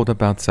brothers pulled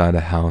up outside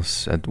a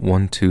house at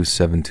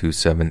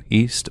 12727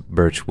 East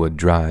Birchwood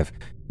Drive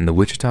in the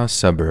Wichita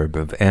suburb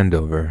of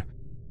Andover,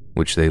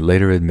 which they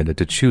later admitted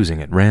to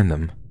choosing at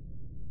random.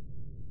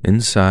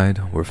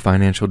 Inside were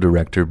financial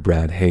director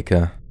Brad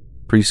Haka,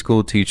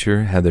 preschool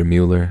teacher Heather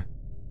Mueller,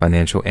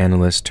 financial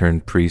analyst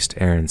turned priest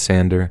Aaron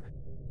Sander,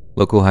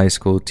 local high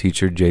school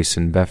teacher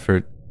Jason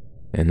Beffert,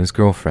 and his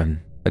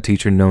girlfriend, a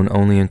teacher known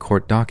only in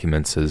court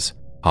documents as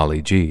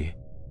Holly G.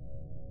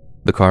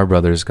 The Carr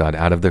brothers got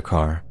out of their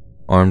car,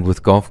 armed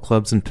with golf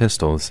clubs and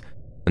pistols,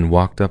 and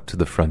walked up to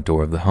the front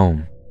door of the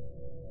home.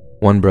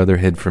 One brother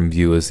hid from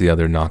view as the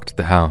other knocked at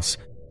the house,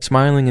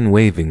 smiling and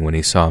waving when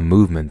he saw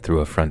movement through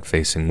a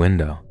front-facing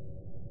window.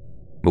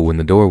 But when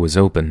the door was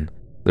open,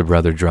 the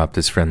brother dropped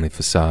his friendly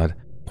facade,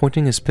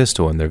 pointing his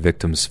pistol in their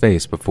victim's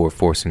face before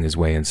forcing his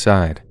way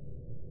inside.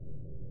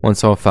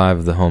 Once all 5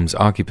 of the home's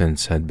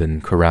occupants had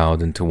been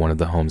corralled into one of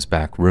the home's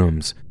back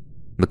rooms,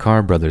 the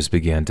Carr brothers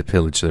began to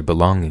pillage their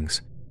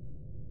belongings.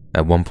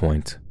 At one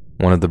point,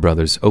 one of the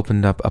brothers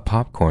opened up a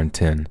popcorn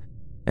tin,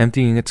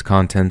 emptying its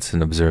contents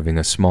and observing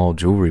a small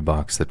jewelry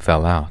box that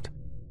fell out.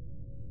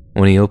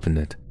 When he opened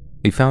it,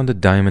 he found a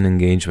diamond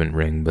engagement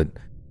ring, but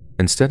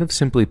instead of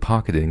simply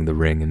pocketing the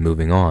ring and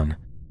moving on,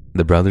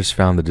 the brothers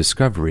found the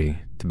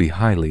discovery to be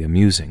highly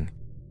amusing.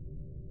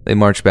 They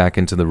marched back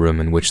into the room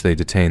in which they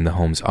detained the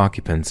home's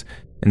occupants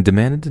and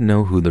demanded to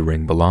know who the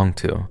ring belonged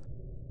to.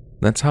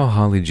 That's how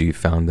Holly G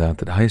found out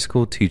that high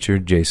school teacher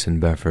Jason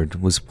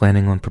Beffert was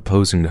planning on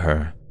proposing to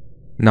her,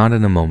 not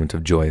in a moment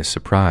of joyous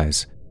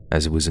surprise,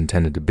 as it was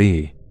intended to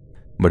be,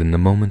 but in a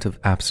moment of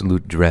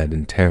absolute dread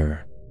and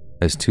terror,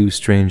 as 2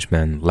 strange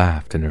men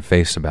laughed in her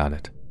face about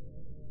it.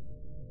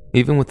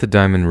 Even with the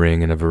diamond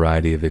ring and a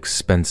variety of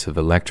expensive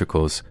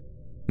electricals,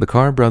 the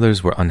Carr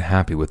brothers were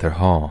unhappy with their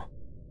haul.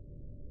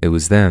 It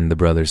was then the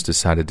brothers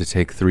decided to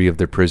take 3 of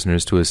their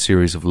prisoners to a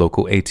series of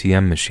local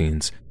ATM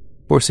machines,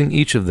 forcing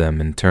each of them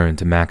in turn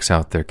to max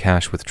out their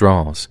cash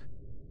withdrawals.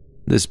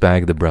 This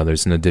bagged the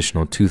brothers an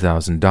additional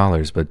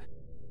 $2,000, but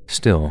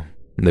still,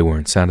 they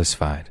weren't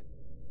satisfied.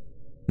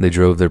 They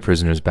drove their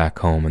prisoners back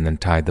home and then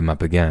tied them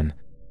up again.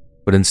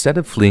 But instead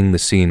of fleeing the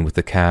scene with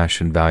the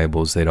cash and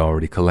valuables they'd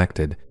already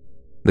collected,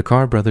 the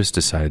Carr brothers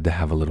decided to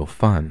have a little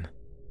fun.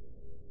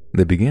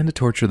 They began to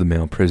torture the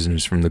male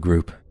prisoners from the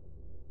group,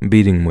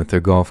 beating them with their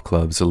golf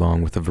clubs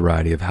along with a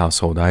variety of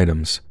household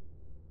items.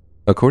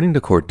 According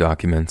to court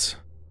documents,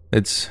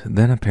 it's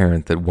then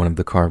apparent that one of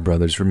the Carr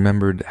brothers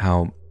remembered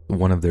how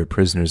one of their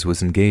prisoners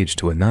was engaged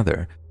to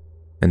another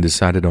and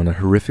decided on a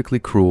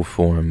horrifically cruel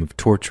form of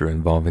torture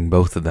involving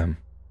both of them.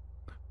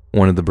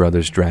 One of the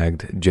brothers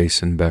dragged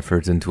Jason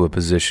Beffert into a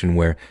position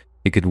where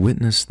he could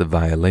witness the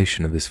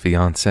violation of his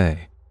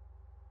fiancée.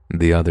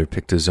 The other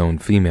picked his own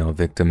female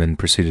victim and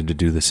proceeded to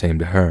do the same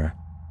to her.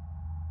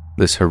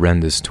 This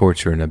horrendous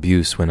torture and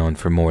abuse went on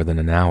for more than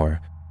an hour,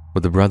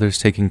 with the brothers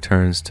taking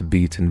turns to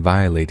beat and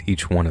violate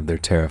each one of their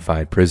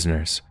terrified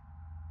prisoners.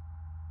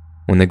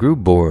 When they grew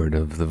bored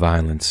of the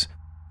violence,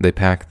 they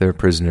packed their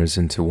prisoners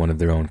into one of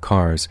their own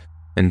cars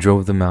and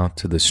drove them out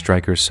to the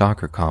Striker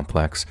soccer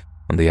complex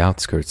on the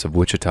outskirts of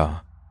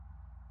Wichita.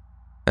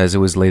 As it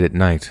was late at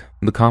night,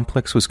 the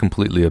complex was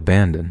completely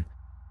abandoned,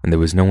 and there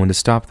was no one to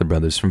stop the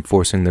brothers from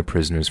forcing their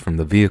prisoners from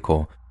the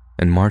vehicle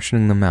and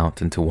marching them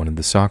out into one of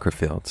the soccer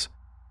fields.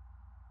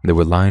 They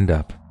were lined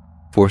up,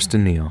 forced to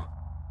kneel,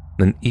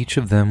 then each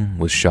of them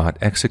was shot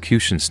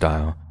execution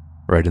style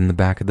right in the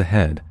back of the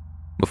head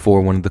before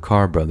one of the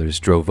Carr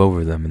brothers drove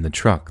over them in the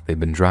truck they'd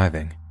been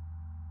driving.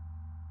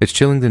 It's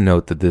chilling to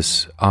note that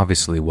this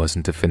obviously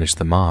wasn't to finish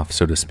them off,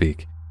 so to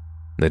speak.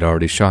 They'd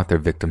already shot their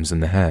victims in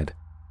the head.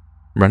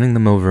 Running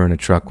them over in a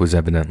truck was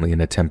evidently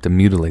an attempt to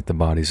mutilate the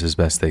bodies as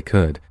best they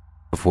could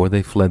before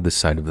they fled the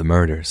site of the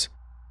murders.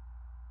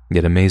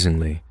 Yet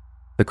amazingly,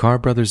 the Carr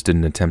brothers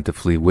didn't attempt to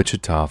flee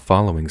Wichita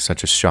following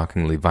such a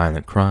shockingly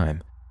violent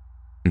crime.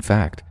 In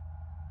fact,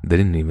 they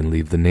didn't even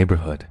leave the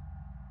neighborhood.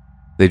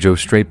 They drove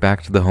straight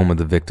back to the home of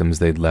the victims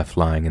they'd left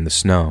lying in the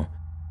snow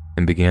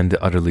and began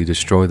to utterly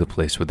destroy the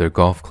place with their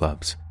golf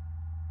clubs.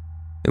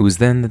 It was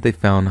then that they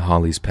found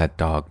Holly's pet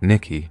dog,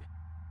 Nikki,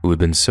 who had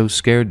been so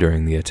scared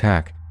during the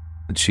attack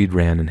that she'd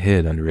ran and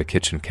hid under a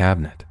kitchen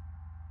cabinet.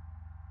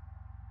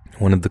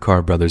 One of the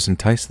Carr brothers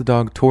enticed the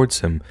dog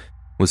towards him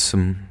with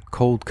some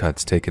cold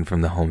cuts taken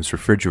from the home's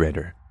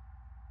refrigerator.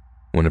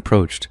 When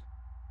approached,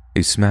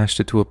 he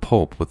smashed it to a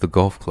pulp with the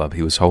golf club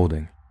he was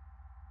holding.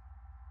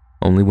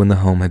 Only when the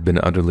home had been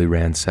utterly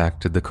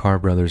ransacked did the Carr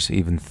brothers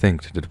even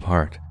think to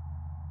depart,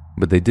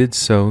 but they did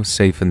so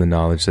safe in the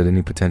knowledge that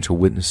any potential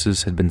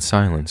witnesses had been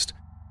silenced,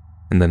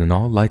 and that in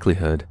all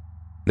likelihood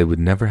they would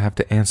never have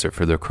to answer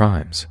for their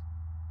crimes.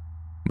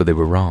 But they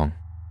were wrong.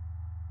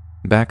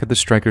 Back at the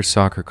Striker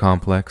soccer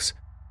complex,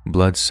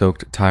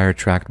 blood-soaked,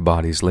 tire-tracked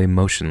bodies lay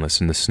motionless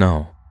in the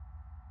snow,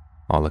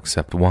 all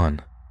except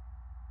one.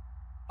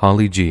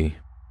 Holly G.,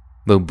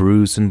 though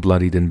bruised and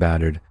bloodied and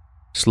battered,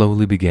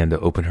 slowly began to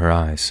open her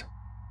eyes.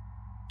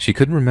 She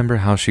couldn't remember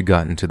how she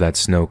got into that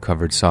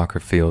snow-covered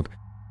soccer field,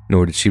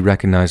 nor did she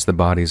recognize the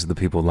bodies of the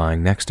people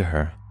lying next to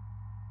her.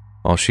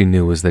 All she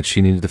knew was that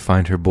she needed to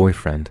find her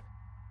boyfriend.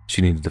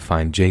 She needed to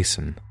find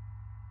Jason.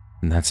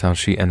 And that's how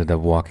she ended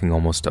up walking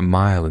almost a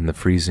mile in the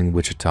freezing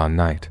Wichita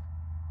night,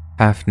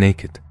 half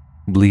naked,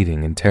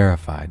 bleeding and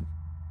terrified,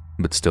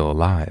 but still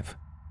alive.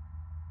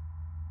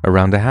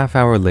 Around a half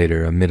hour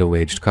later, a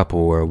middle-aged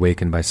couple were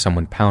awakened by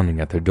someone pounding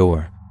at their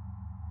door.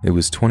 It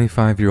was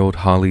 25-year-old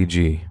Holly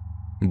G.,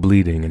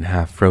 bleeding and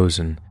half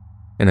frozen,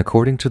 and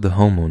according to the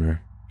homeowner,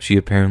 she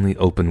apparently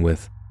opened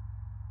with,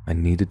 "I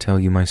need to tell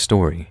you my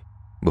story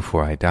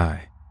before I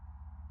die."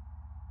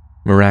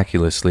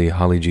 Miraculously,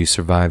 Holly G.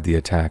 survived the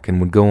attack and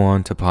would go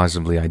on to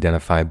positively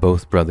identify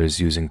both brothers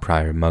using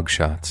prior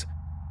mugshots.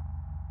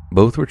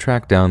 Both were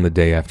tracked down the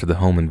day after the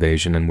home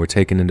invasion and were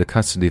taken into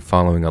custody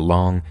following a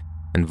long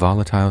and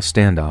volatile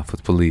standoff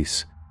with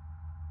police.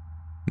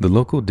 The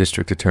local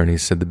district attorney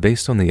said that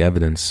based on the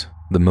evidence,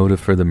 the motive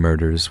for the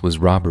murders was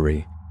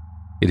robbery,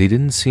 yet he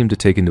didn't seem to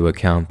take into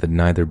account that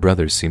neither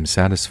brother seemed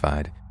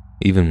satisfied,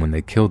 even when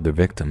they killed their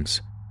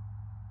victims.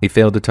 He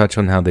failed to touch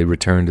on how they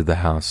returned to the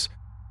house,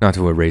 not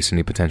to erase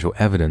any potential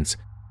evidence,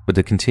 but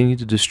to continue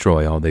to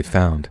destroy all they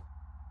found.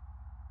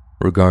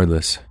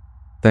 Regardless,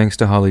 thanks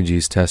to Holly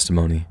G's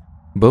testimony,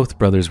 both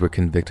brothers were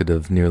convicted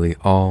of nearly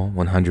all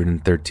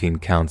 113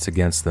 counts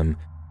against them,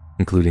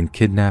 including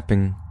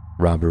kidnapping,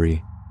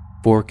 robbery,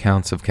 4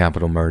 counts of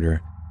capital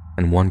murder,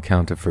 and 1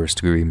 count of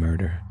first-degree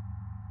murder.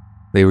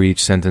 They were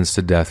each sentenced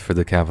to death for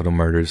the capital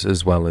murders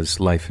as well as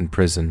life in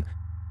prison,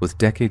 with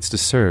decades to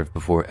serve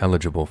before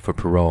eligible for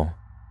parole.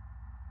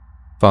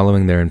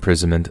 Following their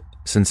imprisonment,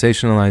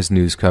 sensationalized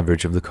news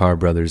coverage of the Carr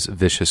brothers'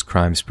 vicious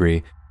crime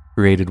spree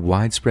created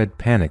widespread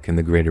panic in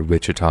the greater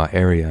Wichita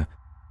area,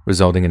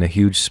 resulting in a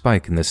huge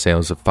spike in the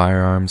sales of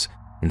firearms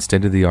and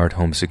state-of-the-art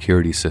home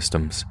security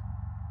systems.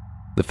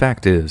 The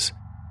fact is,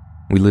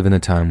 we live in a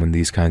time when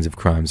these kinds of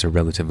crimes are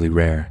relatively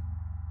rare.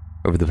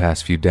 Over the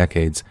past few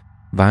decades,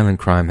 violent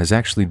crime has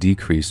actually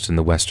decreased in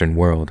the Western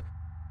world,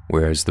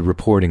 whereas the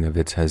reporting of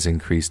it has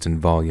increased in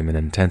volume and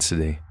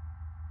intensity.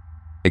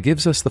 It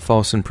gives us the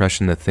false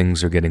impression that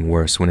things are getting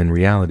worse when in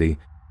reality,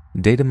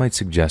 data might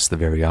suggest the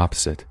very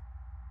opposite.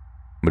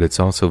 But it's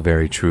also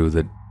very true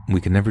that we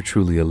can never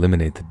truly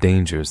eliminate the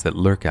dangers that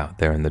lurk out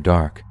there in the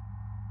dark.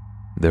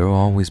 There will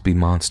always be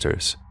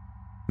monsters.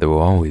 There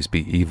will always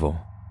be evil.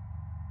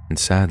 And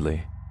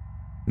sadly,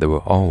 there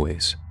will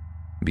always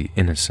be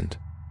innocent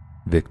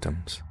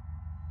victims.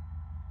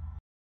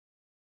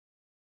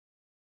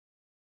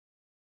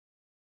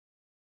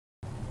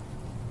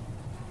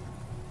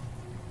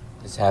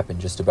 This happened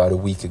just about a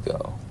week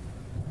ago.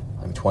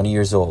 I'm 20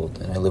 years old,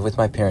 and I live with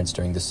my parents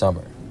during the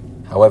summer.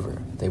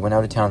 However, they went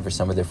out of town for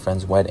some of their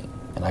friend's wedding,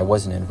 and I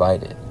wasn't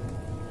invited.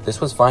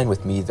 This was fine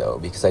with me, though,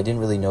 because I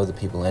didn't really know the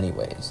people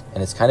anyways,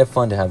 and it's kind of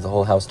fun to have the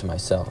whole house to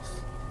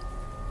myself.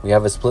 We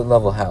have a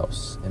split-level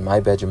house, and my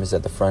bedroom is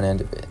at the front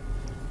end of it.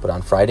 But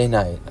on Friday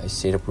night, I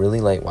stayed up really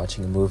late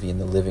watching a movie in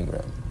the living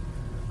room.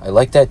 I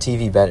like that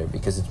TV better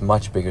because it's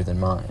much bigger than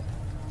mine.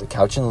 The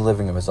couch in the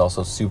living room is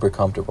also super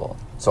comfortable,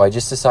 so I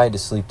just decided to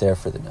sleep there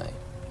for the night.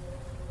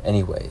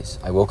 Anyways,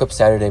 I woke up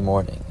Saturday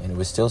morning, and it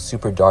was still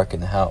super dark in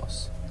the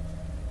house.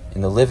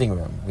 In the living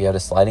room, we had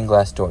a sliding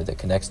glass door that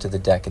connects to the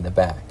deck in the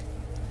back.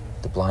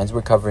 The blinds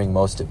were covering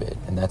most of it,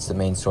 and that's the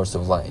main source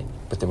of light,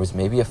 but there was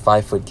maybe a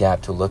 5-foot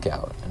gap to look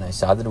out, and I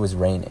saw that it was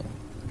raining.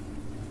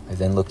 I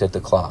then looked at the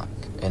clock,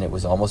 and it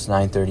was almost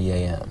 9:30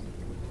 a.m.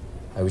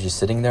 I was just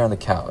sitting there on the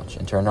couch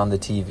and turned on the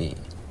TV,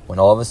 when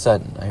all of a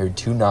sudden I heard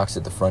 2 knocks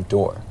at the front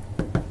door.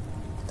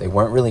 They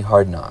weren't really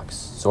hard knocks,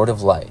 sort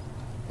of light,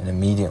 and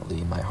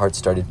immediately my heart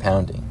started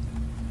pounding.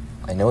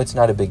 I know it's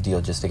not a big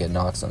deal just to get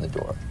knocks on the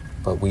door,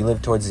 but we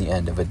lived towards the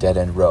end of a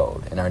dead-end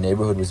road, and our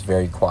neighborhood was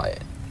very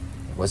quiet.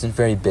 It wasn't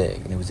very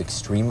big, and it was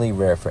extremely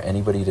rare for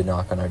anybody to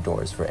knock on our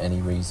doors for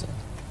any reason.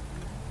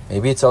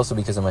 Maybe it's also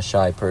because I'm a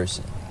shy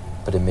person,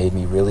 but it made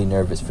me really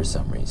nervous for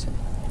some reason.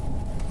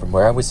 From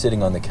where I was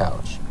sitting on the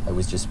couch, I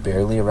was just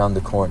barely around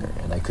the corner,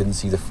 and I couldn't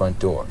see the front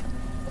door.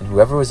 And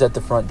whoever was at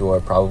the front door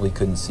probably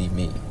couldn't see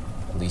me.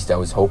 At least I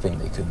was hoping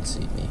they couldn't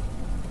see me.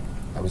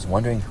 I was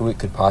wondering who it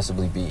could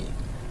possibly be,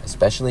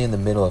 especially in the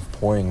middle of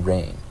pouring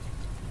rain.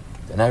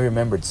 Then I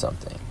remembered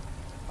something.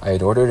 I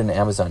had ordered an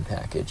Amazon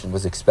package and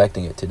was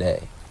expecting it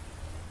today.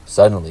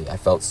 Suddenly, I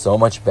felt so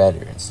much better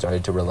and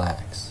started to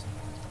relax.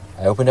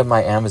 I opened up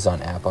my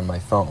Amazon app on my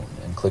phone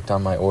and clicked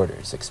on my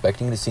orders,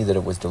 expecting to see that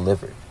it was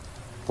delivered.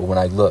 But when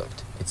I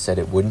looked, it said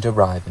it wouldn't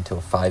arrive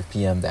until 5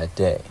 p.m. that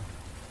day.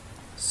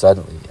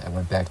 Suddenly, I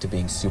went back to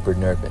being super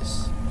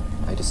nervous.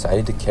 I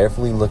decided to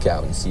carefully look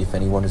out and see if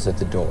anyone was at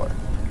the door.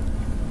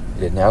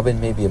 It had now been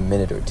maybe a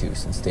minute or 2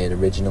 since they had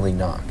originally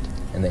knocked,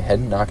 and they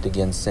hadn't knocked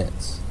again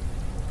since.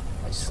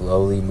 I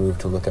slowly moved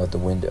to look out the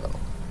window,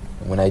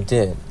 and when I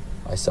did,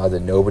 I saw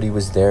that nobody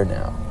was there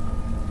now.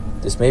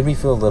 This made me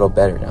feel a little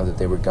better now that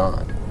they were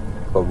gone,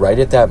 but right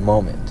at that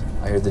moment,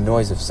 I heard the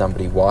noise of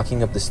somebody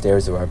walking up the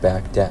stairs of our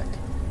back deck.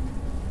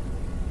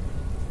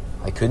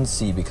 I couldn't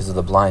see because of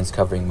the blinds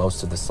covering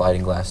most of the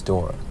sliding glass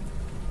door,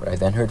 but I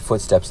then heard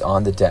footsteps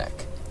on the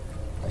deck.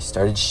 I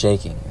started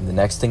shaking, and the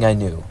next thing I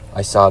knew,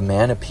 I saw a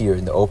man appear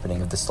in the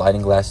opening of the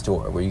sliding glass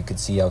door where you could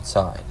see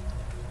outside.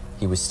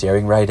 He was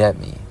staring right at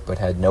me, but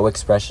had no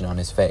expression on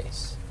his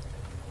face.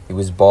 He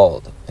was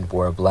bald and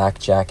wore a black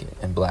jacket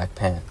and black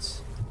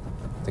pants.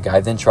 The guy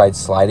then tried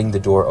sliding the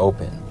door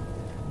open.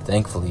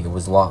 Thankfully, it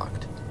was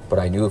locked, but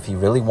I knew if he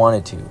really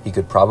wanted to, he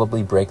could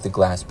probably break the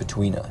glass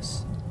between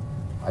us.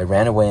 I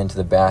ran away into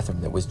the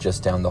bathroom that was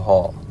just down the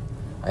hall.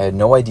 I had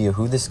no idea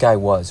who this guy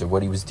was or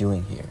what he was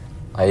doing here.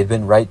 I had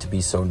been right to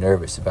be so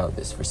nervous about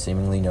this for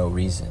seemingly no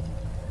reason.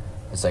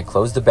 As I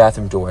closed the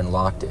bathroom door and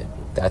locked it,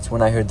 that's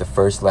when I heard the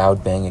first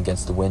loud bang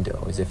against the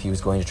window, as if he was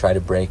going to try to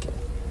break it.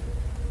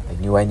 I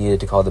knew I needed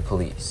to call the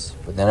police,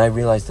 but then I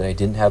realized that I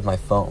didn't have my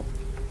phone.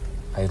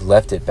 I had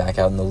left it back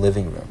out in the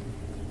living room.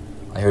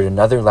 I heard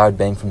another loud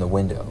bang from the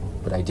window,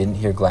 but I didn't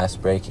hear glass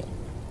breaking.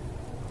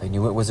 I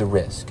knew it was a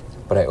risk,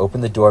 but I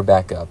opened the door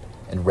back up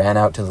and ran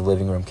out to the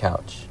living room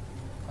couch.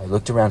 I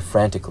looked around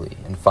frantically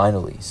and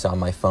finally saw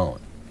my phone.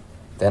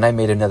 Then I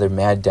made another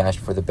mad dash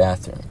for the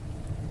bathroom.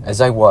 As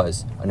I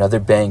was, another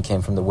bang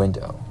came from the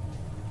window.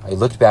 I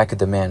looked back at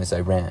the man as I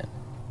ran.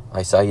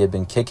 I saw he had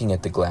been kicking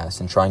at the glass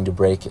and trying to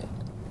break it.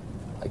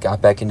 I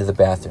got back into the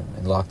bathroom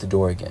and locked the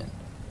door again.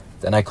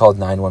 Then I called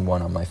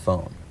 911 on my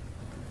phone.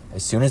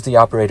 As soon as the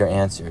operator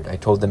answered, I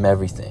told them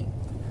everything.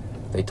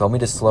 They told me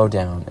to slow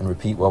down and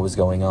repeat what was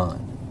going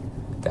on.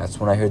 That's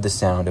when I heard the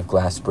sound of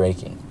glass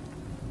breaking.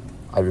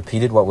 I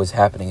repeated what was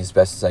happening as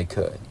best as I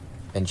could,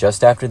 and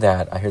just after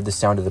that, I heard the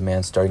sound of the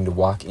man starting to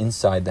walk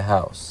inside the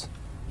house.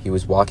 He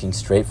was walking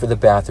straight for the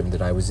bathroom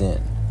that I was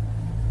in.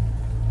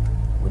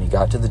 When he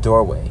got to the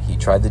doorway, he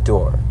tried the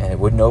door, and it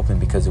wouldn't open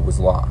because it was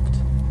locked.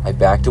 I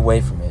backed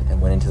away from it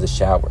and went into the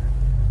shower.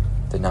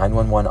 The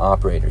 911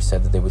 operator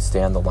said that they would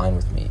stay on the line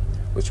with me,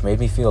 which made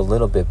me feel a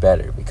little bit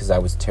better because I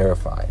was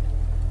terrified.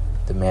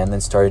 The man then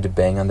started to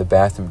bang on the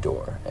bathroom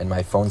door, and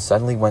my phone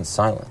suddenly went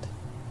silent.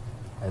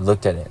 I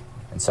looked at it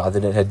and saw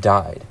that it had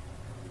died.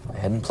 I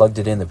hadn't plugged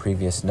it in the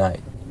previous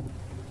night.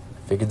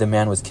 I figured the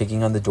man was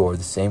kicking on the door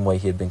the same way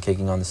he had been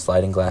kicking on the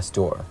sliding glass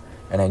door,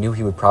 and I knew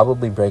he would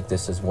probably break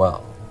this as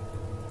well.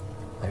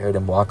 I heard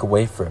him walk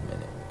away for a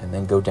minute and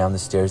then go down the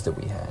stairs that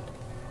we had.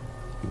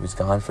 He was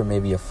gone for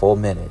maybe a full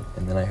minute,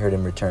 and then I heard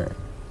him return.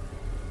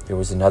 There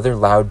was another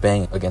loud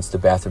bang against the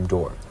bathroom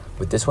door,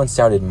 but this one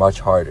sounded much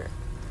harder.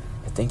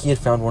 I think he had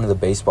found one of the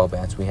baseball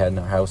bats we had in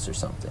our house or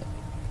something.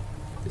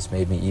 This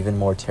made me even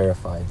more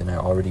terrified than I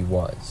already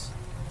was.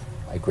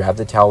 I grabbed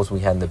the towels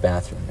we had in the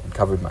bathroom and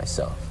covered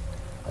myself.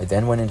 I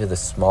then went into the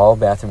small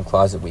bathroom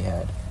closet we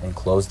had and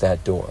closed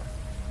that door.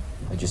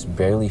 I just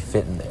barely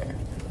fit in there,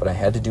 but I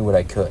had to do what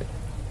I could.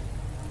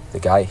 The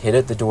guy hit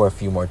at the door a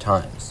few more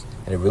times,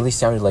 and it really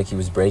sounded like he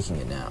was breaking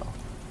it now,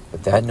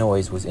 but that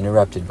noise was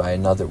interrupted by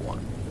another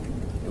one.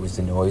 It was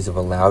the noise of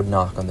a loud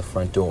knock on the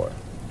front door.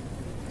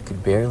 I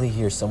could barely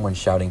hear someone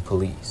shouting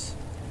police.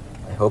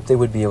 I hoped they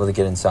would be able to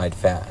get inside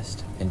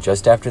fast, and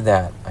just after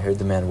that, I heard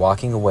the man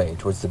walking away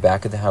towards the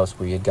back of the house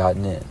where he had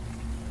gotten in.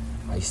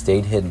 I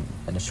stayed hidden,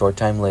 and a short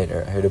time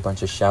later, I heard a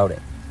bunch of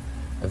shouting.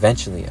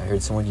 Eventually, I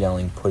heard someone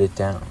yelling, "Put it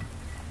down."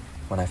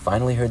 When I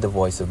finally heard the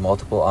voice of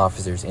multiple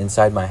officers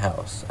inside my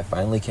house, I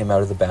finally came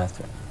out of the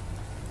bathroom.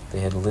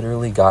 They had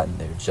literally gotten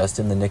there just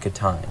in the nick of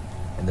time,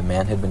 and the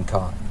man had been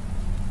caught.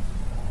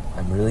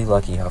 I'm really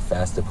lucky how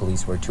fast the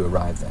police were to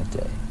arrive that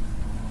day.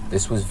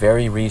 This was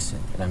very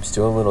recent, and I'm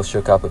still a little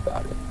shook up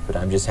about it, but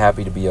I'm just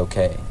happy to be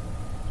okay.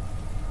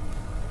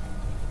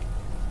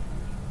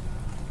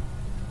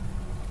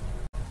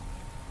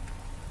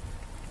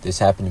 This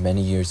happened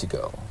many years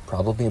ago,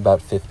 probably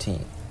about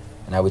 15,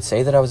 and I would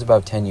say that I was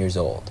about 10 years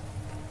old.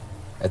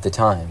 At the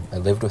time, I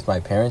lived with my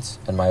parents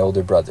and my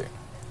older brother.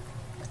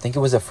 I think it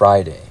was a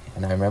Friday,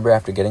 and I remember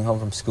after getting home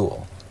from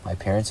school, my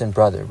parents and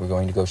brother were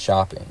going to go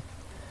shopping.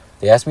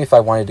 They asked me if I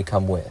wanted to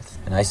come with,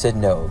 and I said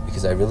no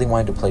because I really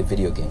wanted to play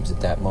video games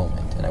at that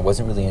moment, and I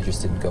wasn't really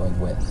interested in going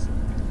with.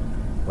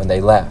 When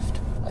they left,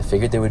 I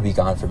figured they would be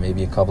gone for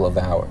maybe a couple of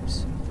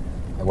hours.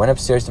 I went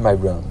upstairs to my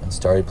room and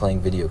started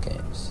playing video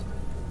games.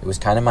 It was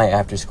kind of my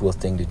after-school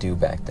thing to do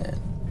back then.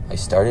 I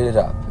started it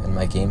up, and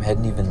my game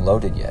hadn't even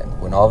loaded yet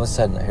when all of a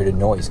sudden I heard a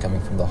noise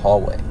coming from the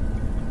hallway.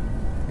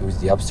 It was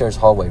the upstairs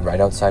hallway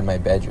right outside my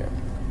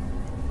bedroom.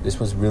 This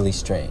was really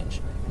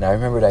strange, and I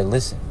remembered I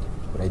listened,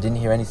 but I didn't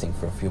hear anything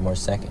for a few more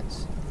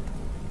seconds.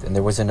 Then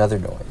there was another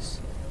noise.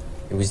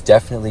 It was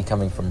definitely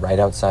coming from right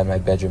outside my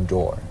bedroom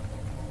door.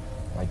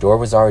 My door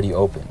was already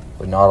open,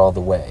 but not all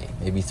the way,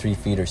 maybe 3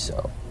 feet or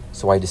so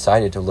I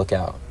decided to look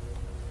out.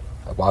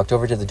 I walked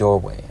over to the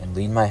doorway and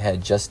leaned my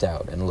head just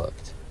out and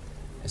looked.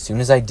 As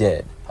soon as I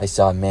did, I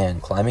saw a man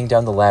climbing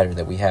down the ladder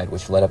that we had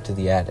which led up to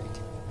the attic.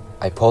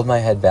 I pulled my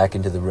head back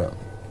into the room.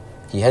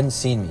 He hadn't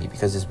seen me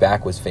because his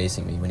back was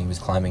facing me when he was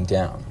climbing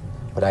down,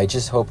 but I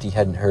just hoped he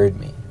hadn't heard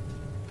me.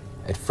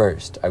 At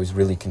first, I was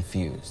really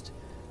confused.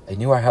 I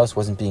knew our house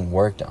wasn't being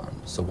worked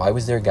on, so why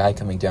was there a guy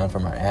coming down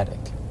from our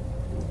attic?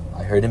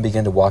 I heard him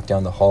begin to walk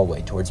down the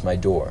hallway towards my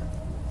door.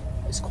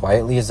 As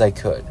quietly as I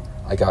could,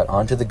 I got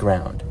onto the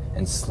ground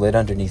and slid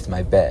underneath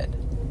my bed.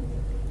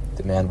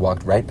 The man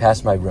walked right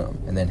past my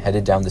room and then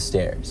headed down the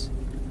stairs.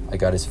 I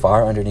got as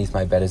far underneath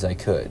my bed as I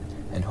could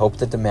and hoped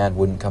that the man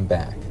wouldn't come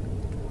back.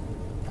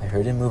 I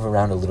heard him move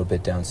around a little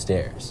bit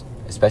downstairs,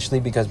 especially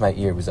because my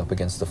ear was up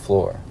against the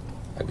floor.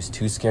 I was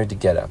too scared to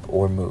get up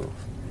or move.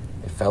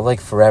 It felt like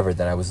forever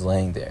that I was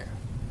laying there.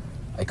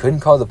 I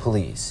couldn't call the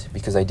police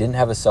because I didn't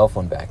have a cell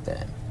phone back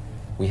then.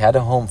 We had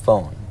a home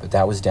phone, but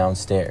that was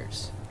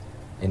downstairs.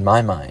 In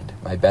my mind,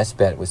 my best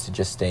bet was to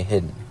just stay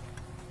hidden.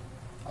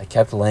 I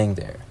kept laying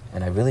there,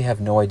 and I really have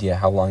no idea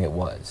how long it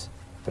was,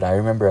 but I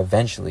remember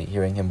eventually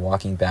hearing him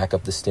walking back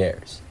up the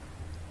stairs.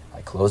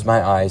 I closed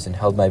my eyes and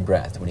held my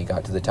breath when he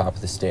got to the top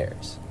of the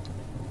stairs.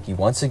 He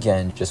once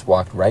again just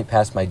walked right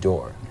past my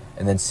door,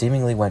 and then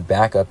seemingly went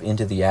back up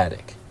into the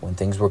attic when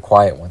things were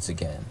quiet once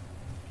again.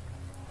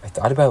 I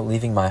thought about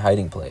leaving my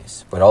hiding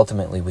place, but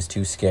ultimately was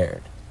too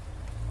scared.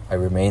 I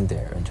remained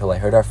there until I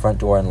heard our front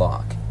door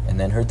unlock, and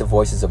then heard the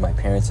voices of my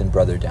parents and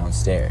brother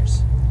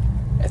downstairs.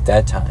 At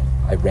that time,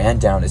 I ran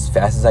down as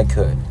fast as I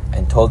could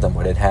and told them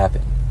what had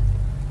happened.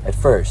 At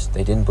first,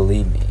 they didn't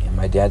believe me, and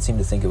my dad seemed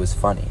to think it was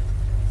funny.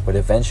 But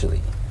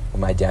eventually,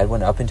 when my dad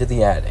went up into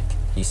the attic,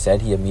 he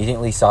said he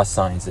immediately saw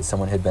signs that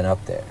someone had been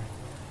up there.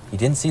 He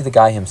didn't see the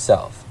guy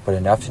himself, but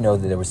enough to know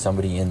that there was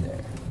somebody in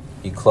there.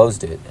 He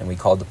closed it, and we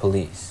called the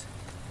police.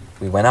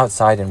 We went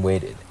outside and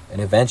waited,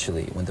 and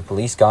eventually, when the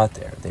police got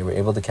there, they were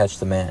able to catch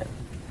the man.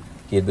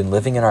 He had been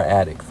living in our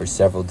attic for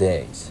several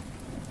days.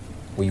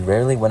 We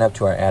rarely went up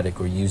to our attic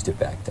or used it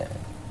back then.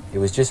 It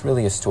was just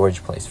really a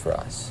storage place for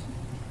us.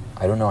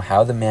 I don't know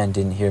how the man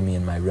didn't hear me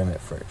in my room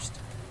at first,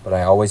 but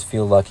I always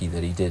feel lucky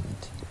that he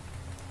didn't.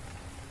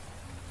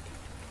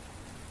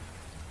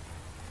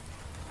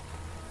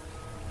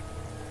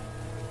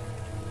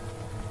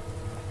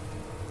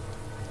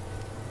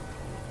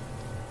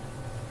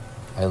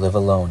 I live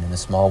alone in a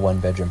small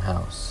one-bedroom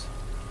house.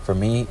 For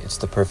me, it's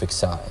the perfect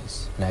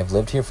size, and I've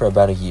lived here for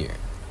about a year.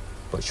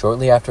 But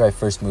shortly after I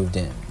first moved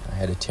in, I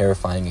had a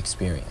terrifying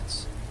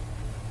experience.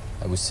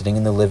 I was sitting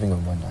in the living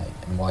room one night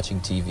and watching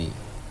TV.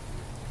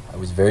 I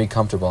was very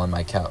comfortable on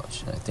my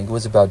couch, and I think it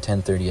was about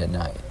 10:30 at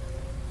night.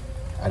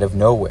 Out of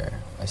nowhere,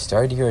 I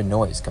started to hear a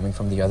noise coming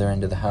from the other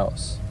end of the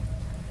house.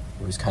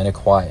 It was kind of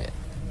quiet,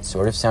 It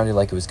sort of sounded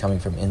like it was coming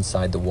from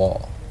inside the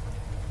wall.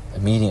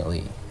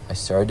 Immediately, I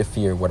started to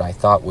fear what I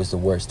thought was the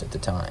worst at the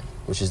time,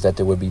 which is that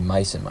there would be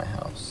mice in my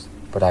house.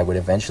 But I would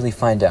eventually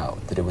find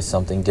out that it was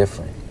something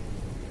different.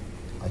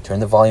 I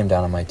turned the volume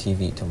down on my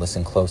TV to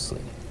listen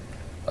closely.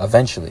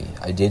 Eventually,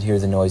 I did hear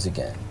the noise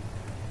again.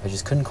 I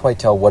just couldn't quite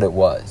tell what it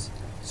was,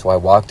 so I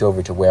walked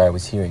over to where I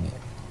was hearing it.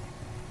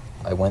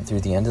 I went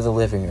through the end of the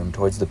living room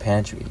towards the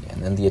pantry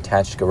and then the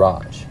attached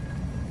garage.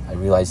 I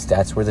realized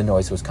that's where the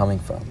noise was coming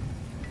from.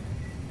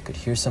 I could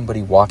hear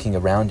somebody walking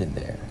around in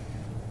there.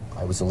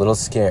 I was a little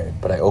scared,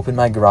 but I opened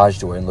my garage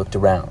door and looked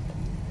around.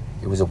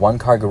 It was a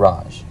one-car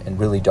garage and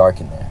really dark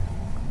in there.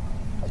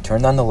 I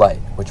turned on the light,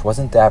 which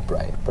wasn't that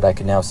bright, but I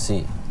could now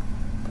see.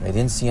 But I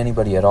didn't see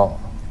anybody at all.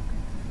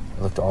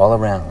 I looked all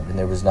around and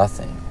there was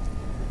nothing.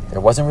 There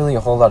wasn't really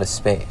a whole lot of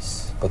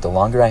space, but the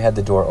longer I had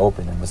the door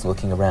open and was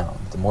looking around,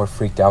 the more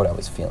freaked out I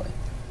was feeling.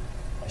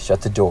 I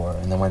shut the door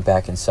and then went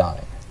back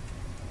inside.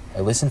 I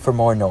listened for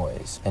more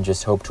noise and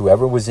just hoped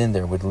whoever was in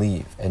there would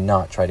leave and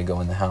not try to go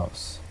in the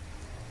house.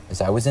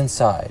 As I was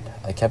inside,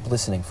 I kept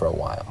listening for a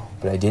while,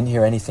 but I didn't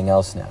hear anything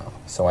else now,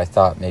 so I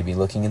thought maybe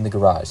looking in the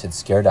garage had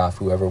scared off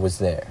whoever was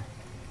there.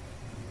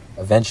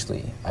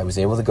 Eventually, I was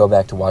able to go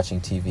back to watching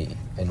TV,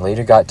 and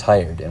later got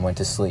tired and went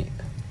to sleep.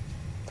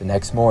 The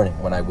next morning,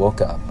 when I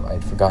woke up, I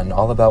had forgotten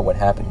all about what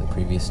happened the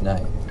previous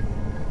night.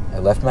 I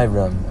left my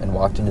room and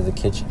walked into the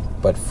kitchen,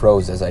 but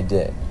froze as I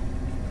did.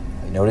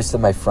 I noticed that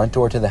my front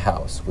door to the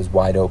house was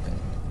wide open.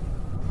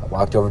 I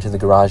walked over to the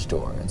garage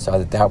door and saw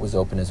that that was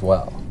open as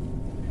well.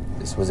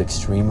 This was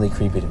extremely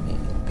creepy to me,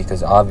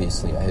 because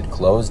obviously I had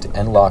closed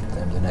and locked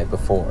them the night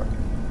before.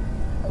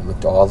 I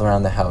looked all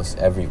around the house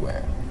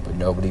everywhere, but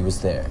nobody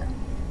was there.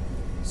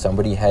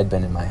 Somebody had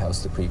been in my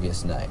house the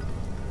previous night.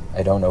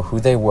 I don't know who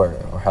they were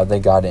or how they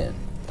got in,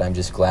 but I'm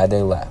just glad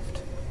they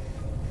left.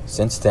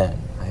 Since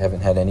then, I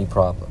haven't had any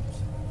problems.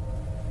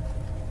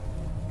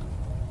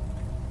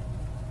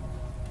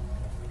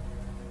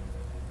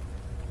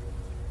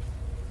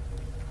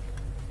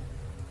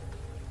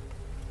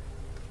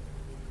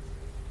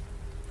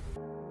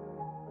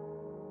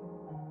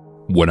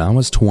 When I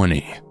was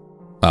 20,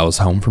 I was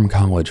home from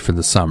college for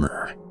the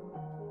summer.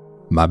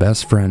 My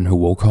best friend, who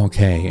we'll call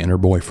Kay, and her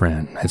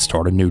boyfriend had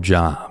started new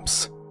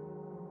jobs.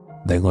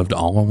 They lived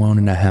all alone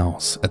in a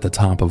house at the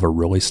top of a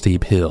really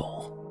steep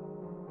hill.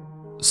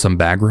 Some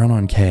background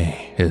on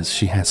Kay is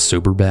she has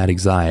super bad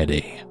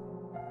anxiety,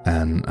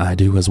 and I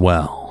do as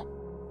well,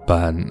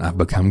 but I've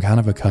become kind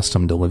of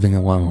accustomed to living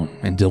alone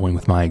and dealing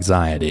with my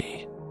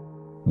anxiety,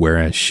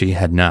 whereas she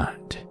had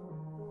not.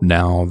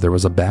 Now, there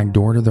was a back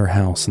door to their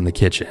house in the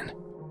kitchen,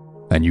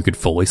 and you could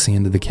fully see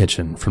into the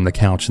kitchen from the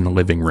couch in the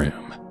living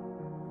room.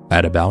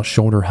 At about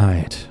shoulder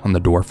height on the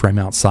door frame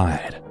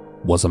outside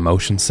was a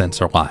motion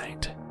sensor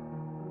light.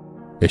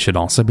 It should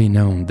also be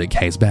known that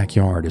Kay's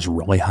backyard is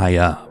really high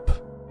up.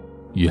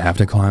 You have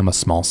to climb a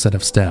small set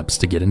of steps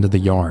to get into the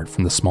yard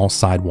from the small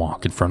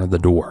sidewalk in front of the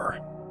door.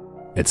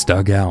 It's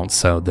dug out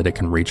so that it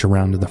can reach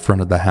around to the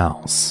front of the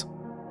house.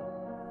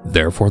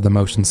 Therefore, the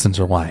motion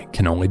sensor light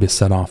can only be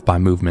set off by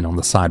movement on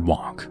the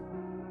sidewalk,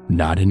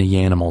 not any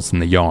animals in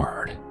the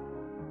yard.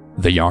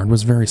 The yard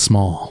was very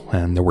small,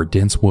 and there were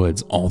dense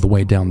woods all the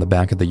way down the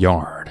back of the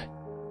yard.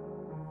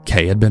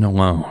 Kay had been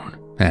alone,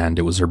 and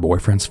it was her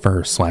boyfriend's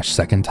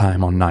first/second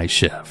time on night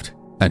shift,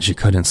 and she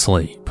couldn't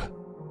sleep.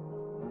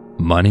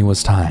 Money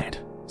was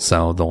tight,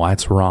 so the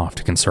lights were off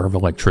to conserve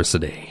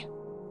electricity.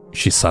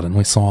 She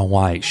suddenly saw a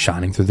light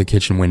shining through the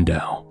kitchen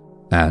window,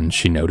 and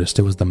she noticed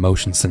it was the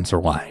motion sensor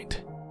light.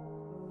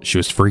 She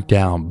was freaked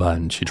out,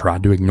 but she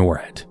tried to ignore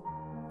it.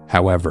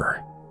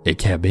 However, it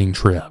kept being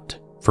tripped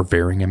for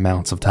varying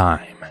amounts of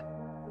time.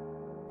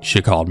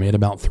 She called me at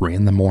about 3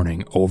 in the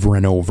morning over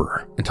and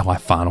over until I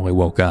finally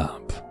woke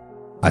up.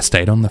 I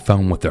stayed on the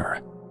phone with her,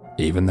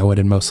 even though it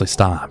had mostly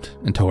stopped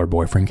until her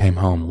boyfriend came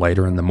home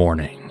later in the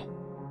morning.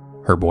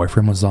 Her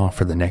boyfriend was off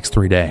for the next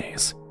 3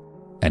 days,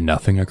 and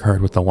nothing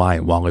occurred with the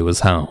light while he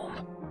was home.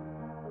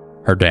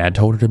 Her dad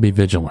told her to be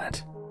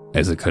vigilant,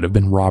 as it could have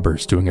been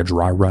robbers doing a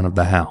dry run of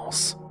the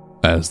house,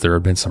 as there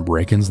had been some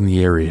break-ins in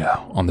the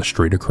area on the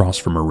street across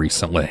from her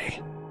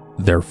recently.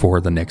 Therefore,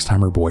 the next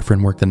time her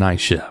boyfriend worked the night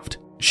shift,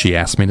 she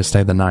asked me to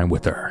stay the night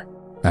with her,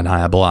 and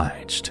I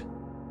obliged.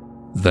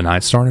 The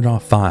night started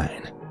off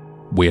fine.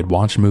 We had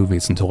watched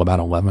movies until about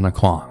 11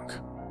 o'clock.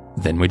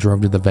 Then we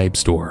drove to the vape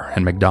store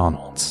and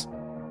McDonald's.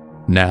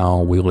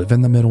 Now, we live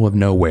in the middle of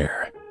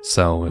nowhere,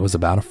 so it was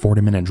about a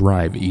 40-minute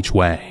drive each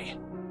way.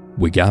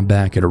 We got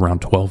back at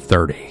around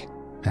 12:30,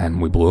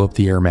 and we blew up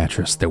the air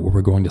mattress that we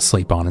were going to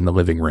sleep on in the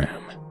living room.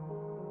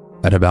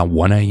 At about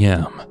 1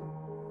 a.m.,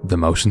 the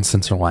motion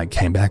sensor light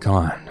came back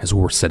on as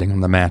we were sitting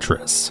on the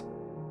mattress.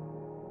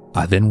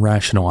 I then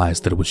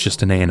rationalized that it was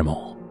just an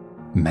animal,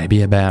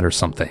 maybe a bat or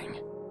something,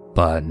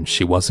 but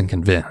she wasn't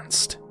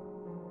convinced.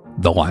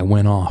 The light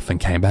went off and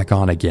came back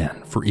on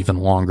again for even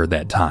longer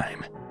that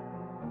time.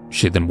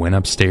 She then went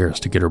upstairs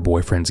to get her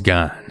boyfriend's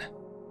gun.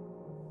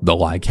 The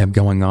light kept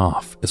going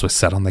off as we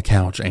sat on the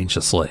couch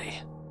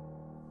anxiously.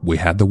 We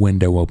had the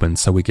window open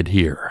so we could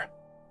hear.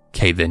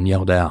 Kay then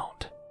yelled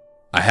out,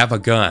 I have a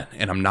gun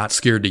and I'm not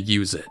scared to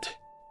use it.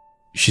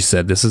 She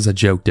said this as a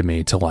joke to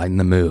me to lighten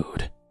the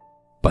mood,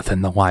 but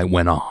then the light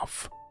went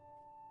off.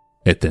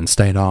 It then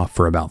stayed off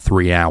for about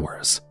 3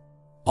 hours,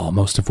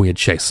 almost if we had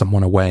chased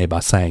someone away by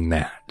saying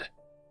that.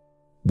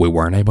 We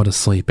weren't able to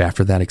sleep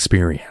after that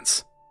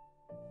experience,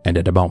 and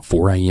at about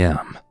 4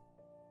 a.m.,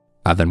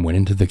 I then went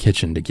into the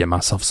kitchen to get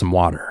myself some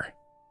water.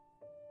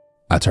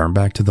 I turned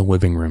back to the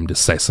living room to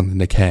say something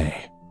to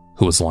Kay,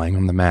 who was laying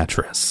on the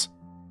mattress.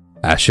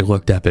 As she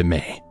looked up at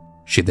me,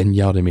 she then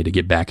yelled at me to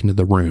get back into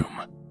the room,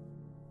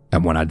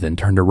 and when I then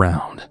turned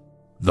around,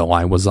 the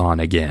light was on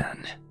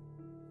again.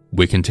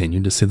 We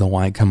continued to see the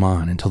light come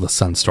on until the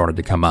sun started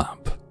to come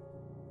up.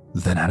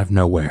 Then out of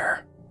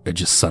nowhere, it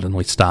just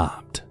suddenly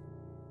stopped.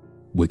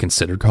 We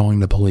considered calling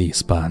the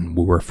police, but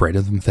we were afraid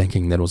of them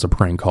thinking that it was a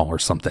prank call or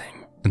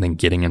something, and then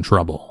getting in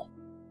trouble.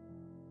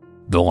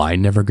 The light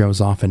never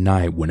goes off at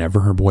night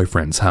whenever her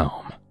boyfriend's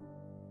home.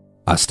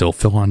 I still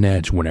feel on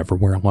edge whenever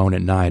we're alone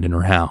at night in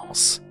her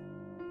house.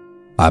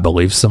 I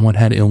believe someone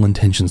had ill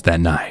intentions that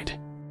night,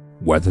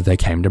 whether they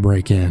came to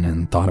break in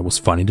and thought it was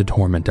funny to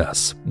torment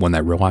us when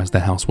they realized the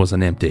house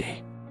wasn't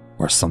empty,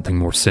 or something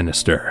more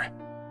sinister.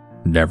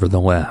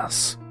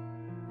 Nevertheless,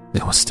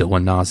 it was still a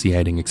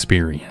nauseating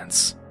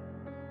experience.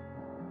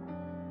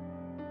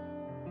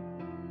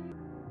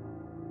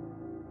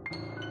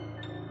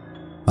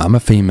 I'm a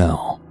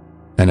female,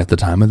 and at the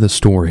time of this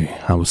story,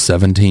 I was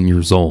 17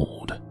 years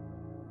old.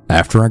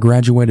 After I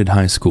graduated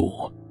high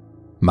school,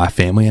 my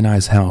family and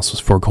I's house was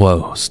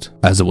foreclosed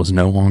as it was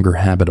no longer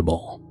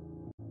habitable,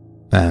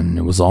 and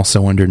it was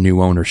also under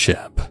new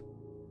ownership.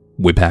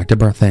 We packed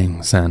up our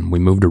things and we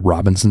moved to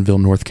Robinsonville,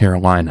 North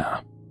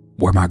Carolina,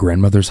 where my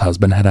grandmother's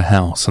husband had a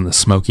house in the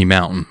Smoky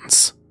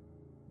Mountains.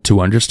 To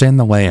understand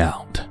the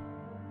layout,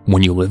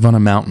 when you live on a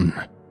mountain,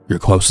 your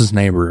closest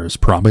neighbor is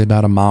probably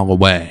about a mile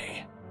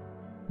away.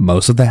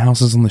 Most of the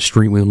houses on the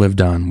street we lived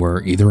on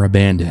were either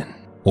abandoned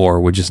or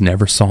we just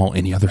never saw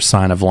any other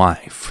sign of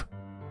life.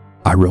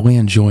 I really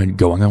enjoyed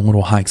going on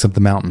little hikes up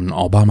the mountain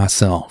all by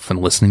myself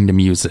and listening to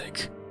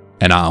music,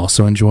 and I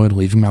also enjoyed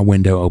leaving my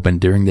window open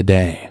during the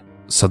day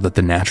so that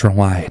the natural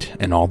light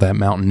and all that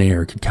mountain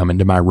air could come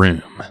into my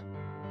room.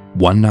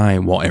 One night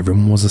while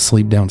everyone was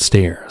asleep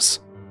downstairs,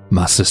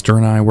 my sister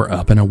and I were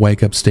up and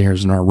awake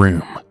upstairs in our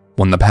room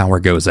when the power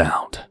goes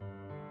out.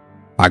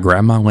 I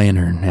grab my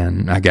lantern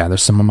and I gather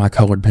some of my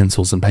colored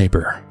pencils and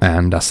paper,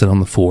 and I sit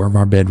on the floor of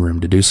our bedroom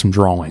to do some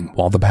drawing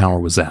while the power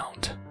was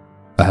out,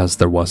 as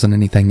there wasn't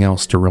anything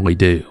else to really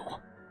do.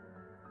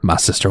 My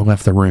sister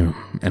left the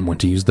room and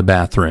went to use the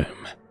bathroom.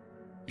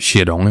 She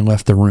had only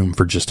left the room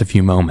for just a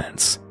few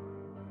moments,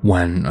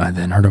 when I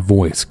then heard a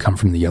voice come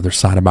from the other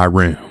side of my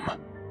room.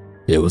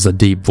 It was a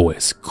deep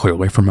voice,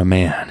 clearly from a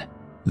man,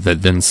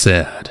 that then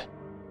said,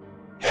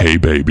 "Hey,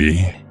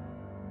 baby."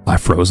 I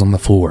froze on the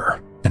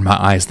floor, and my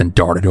eyes then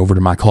darted over to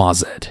my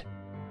closet.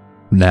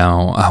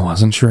 Now, I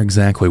wasn't sure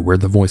exactly where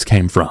the voice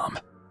came from,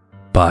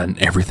 but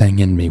everything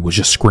in me was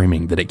just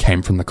screaming that it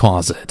came from the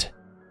closet.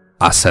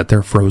 I sat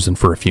there frozen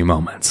for a few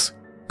moments,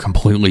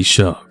 completely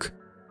shook,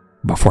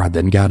 before I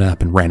then got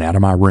up and ran out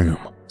of my room,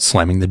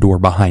 slamming the door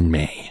behind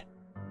me.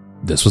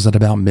 This was at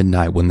about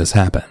midnight when this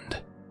happened.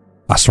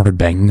 I started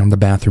banging on the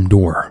bathroom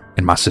door,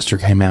 and my sister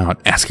came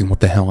out asking what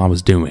the hell I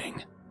was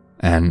doing,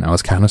 and I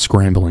was kind of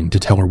scrambling to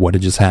tell her what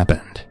had just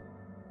happened.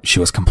 She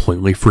was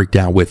completely freaked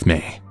out with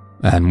me,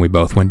 and we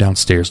both went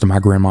downstairs to my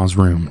grandma's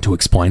room to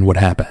explain what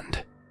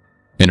happened.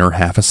 In her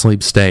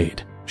half-asleep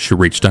state, she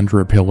reached under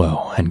her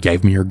pillow and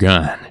gave me her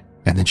gun,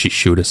 and then she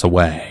shooed us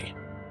away.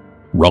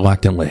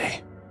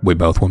 Reluctantly, we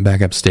both went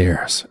back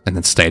upstairs and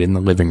then stayed in the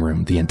living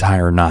room the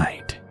entire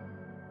night.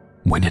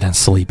 We didn't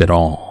sleep at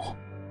all.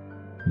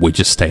 We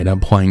just stayed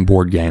up playing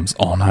board games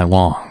all night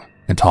long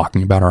and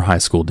talking about our high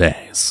school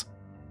days.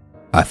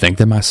 I think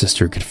that my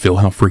sister could feel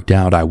how freaked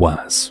out I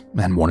was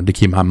and wanted to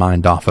keep my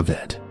mind off of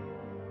it.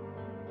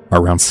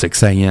 Around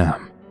 6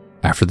 a.m.,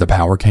 after the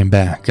power came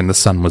back and the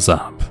sun was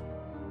up,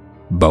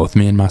 both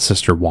me and my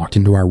sister walked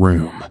into our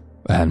room,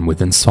 and we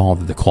then saw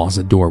that the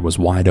closet door was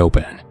wide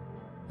open,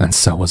 and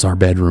so was our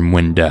bedroom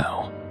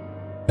window.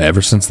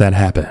 Ever since that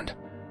happened,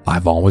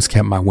 I've always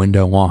kept my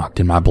window locked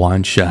and my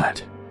blinds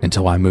shut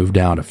until I moved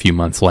out a few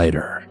months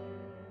later.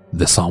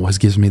 This always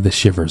gives me the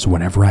shivers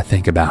whenever I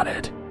think about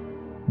it,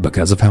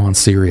 because of how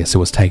unserious it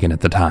was taken at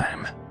the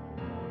time.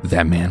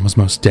 That man was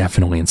most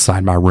definitely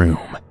inside my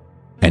room,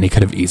 and he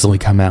could have easily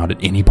come out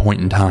at any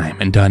point in time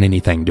and done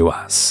anything to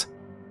us.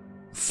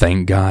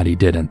 Thank God he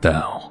didn't,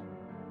 though.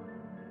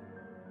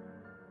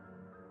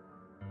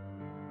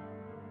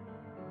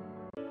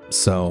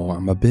 So,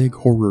 I'm a big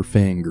horror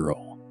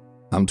fangirl.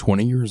 I'm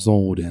 20 years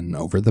old, and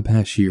over the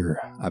past year,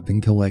 I've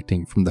been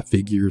collecting from the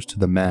figures to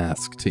the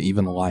mask to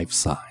even life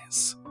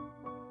size.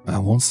 I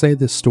won't say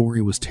this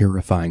story was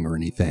terrifying or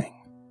anything,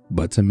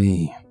 but to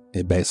me,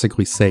 it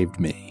basically saved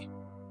me.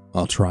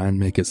 I'll try and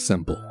make it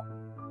simple.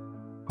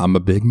 I'm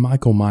a big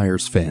Michael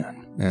Myers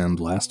fan, and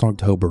last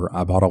October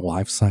I bought a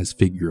life-size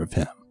figure of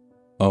him.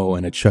 Oh,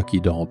 and a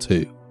Chucky doll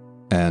too.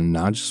 And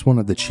not just one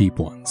of the cheap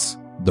ones,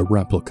 the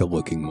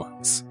replica-looking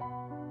ones.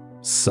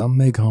 Some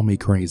may call me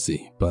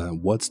crazy, but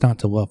what's not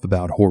to love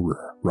about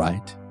horror,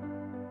 right?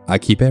 I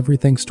keep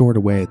everything stored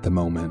away at the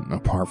moment,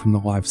 apart from the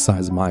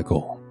life-size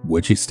Michael,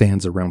 which he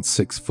stands around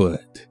 6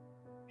 foot.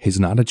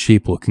 He's not a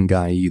cheap-looking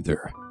guy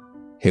either.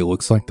 He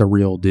looks like the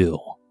real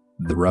deal.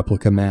 The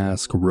replica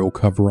mask, real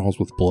coveralls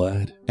with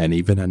blood, and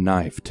even a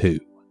knife too.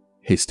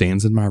 He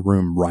stands in my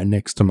room right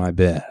next to my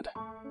bed,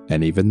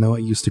 and even though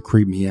it used to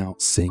creep me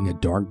out seeing a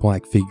dark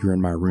black figure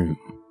in my room,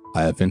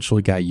 I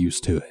eventually got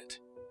used to it,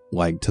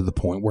 like to the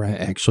point where I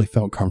actually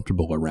felt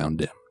comfortable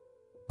around him.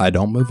 I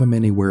don't move him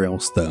anywhere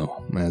else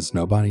though, as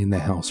nobody in the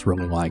house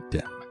really liked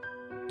him.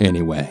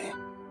 Anyway,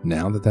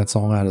 now that that's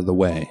all out of the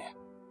way,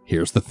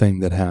 here's the thing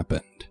that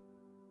happened.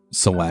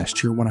 So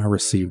last year when I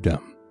received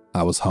him,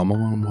 I was home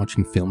alone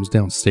watching films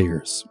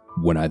downstairs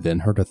when I then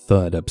heard a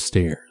thud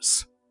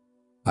upstairs.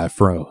 I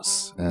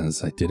froze,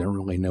 as I didn't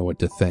really know what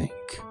to think.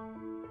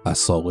 I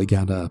slowly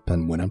got up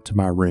and went up to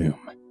my room,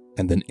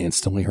 and then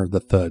instantly heard the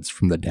thuds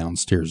from the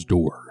downstairs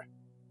door.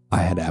 I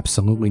had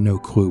absolutely no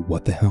clue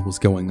what the hell was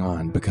going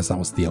on because I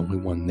was the only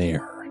one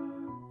there.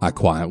 I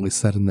quietly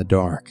sat in the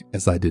dark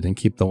as I didn't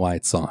keep the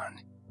lights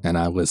on, and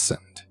I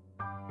listened.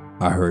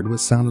 I heard what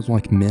sounded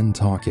like men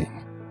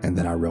talking, and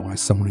then I realized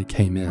someone had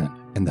came in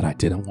and that I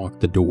didn't lock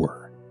the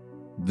door.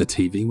 The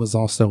TV was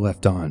also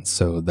left on,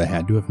 so they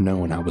had to have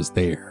known I was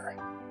there.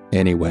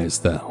 Anyways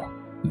though,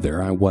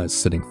 there I was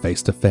sitting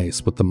face to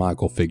face with the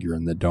Michael figure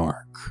in the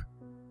dark.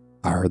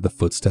 I heard the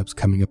footsteps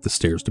coming up the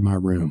stairs to my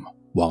room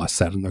while I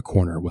sat in the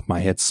corner with my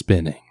head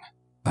spinning.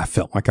 I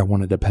felt like I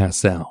wanted to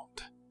pass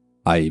out.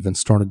 I even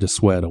started to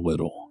sweat a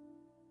little.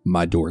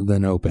 My door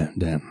then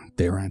opened and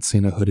there I'd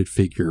seen a hooded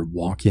figure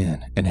walk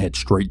in and head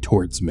straight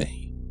towards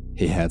me.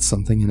 He had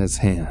something in his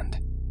hand,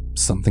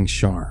 something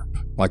sharp,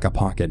 like a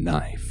pocket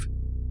knife.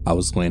 I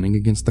was leaning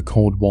against the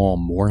cold wall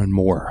more and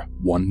more,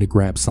 wanting to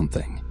grab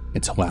something,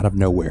 until out of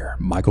nowhere,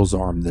 Michael's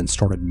arm then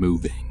started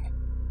moving.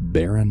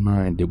 Bear in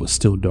mind it was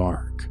still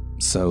dark,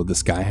 so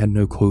this guy had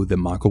no clue that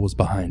Michael was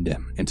behind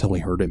him until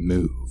he heard it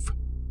move.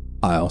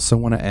 I also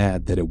want to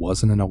add that it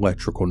wasn't an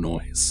electrical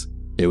noise,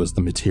 it was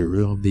the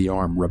material of the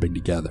arm rubbing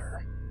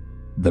together.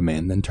 The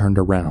man then turned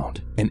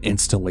around and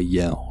instantly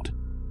yelled,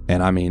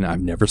 and I mean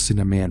I've never seen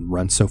a man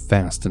run so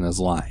fast in his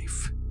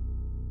life.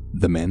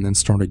 The man then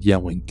started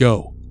yelling,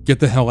 "Go, get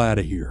the hell out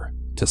of here,"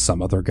 to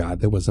some other guy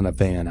that was in a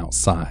van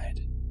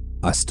outside.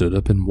 I stood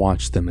up and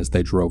watched them as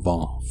they drove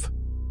off.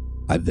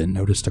 I then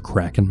noticed a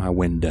crack in my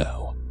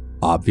window.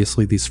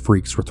 Obviously these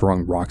freaks were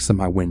throwing rocks in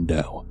my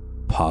window,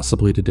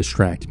 possibly to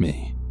distract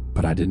me,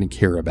 but I didn't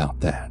care about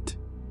that.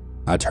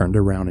 I turned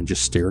around and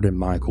just stared at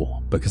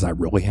Michael because I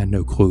really had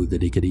no clue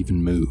that he could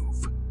even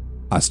move.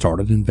 I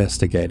started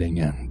investigating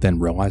and then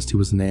realized he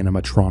was an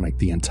animatronic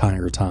the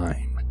entire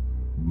time.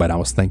 But I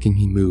was thinking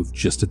he moved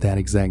just at that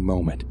exact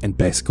moment and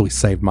basically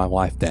saved my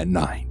life that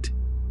night.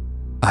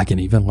 I can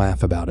even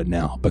laugh about it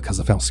now because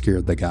of how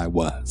scared the guy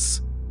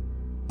was.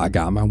 I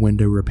got my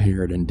window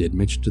repaired and did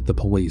mention to the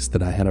police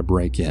that I had a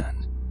break-in,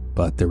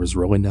 but there was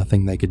really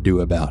nothing they could do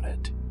about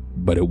it.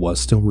 But it was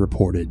still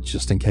reported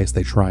just in case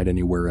they tried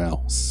anywhere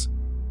else.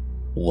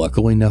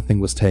 Luckily nothing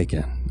was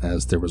taken,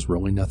 as there was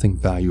really nothing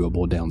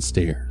valuable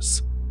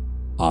downstairs.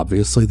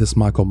 Obviously this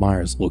Michael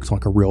Myers looked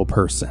like a real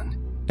person,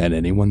 and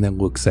anyone that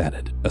looks at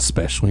it,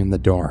 especially in the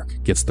dark,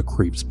 gets the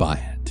creeps by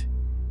it.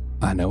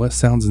 I know it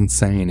sounds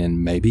insane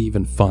and maybe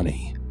even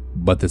funny,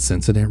 but this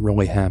incident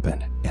really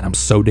happened, and I'm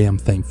so damn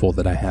thankful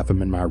that I have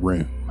him in my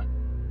room.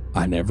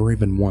 I never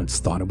even once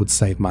thought it would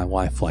save my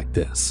life like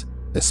this,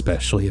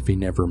 especially if he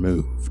never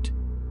moved.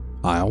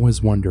 I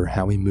always wonder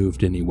how he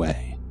moved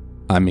anyway.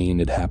 I mean,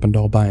 it happened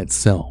all by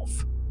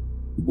itself.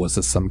 Was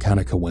it some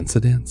kind of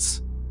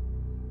coincidence?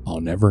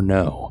 I'll never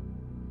know,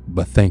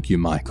 but thank you,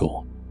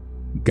 Michael.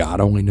 God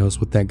only knows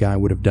what that guy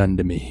would have done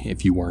to me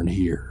if you weren't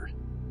here.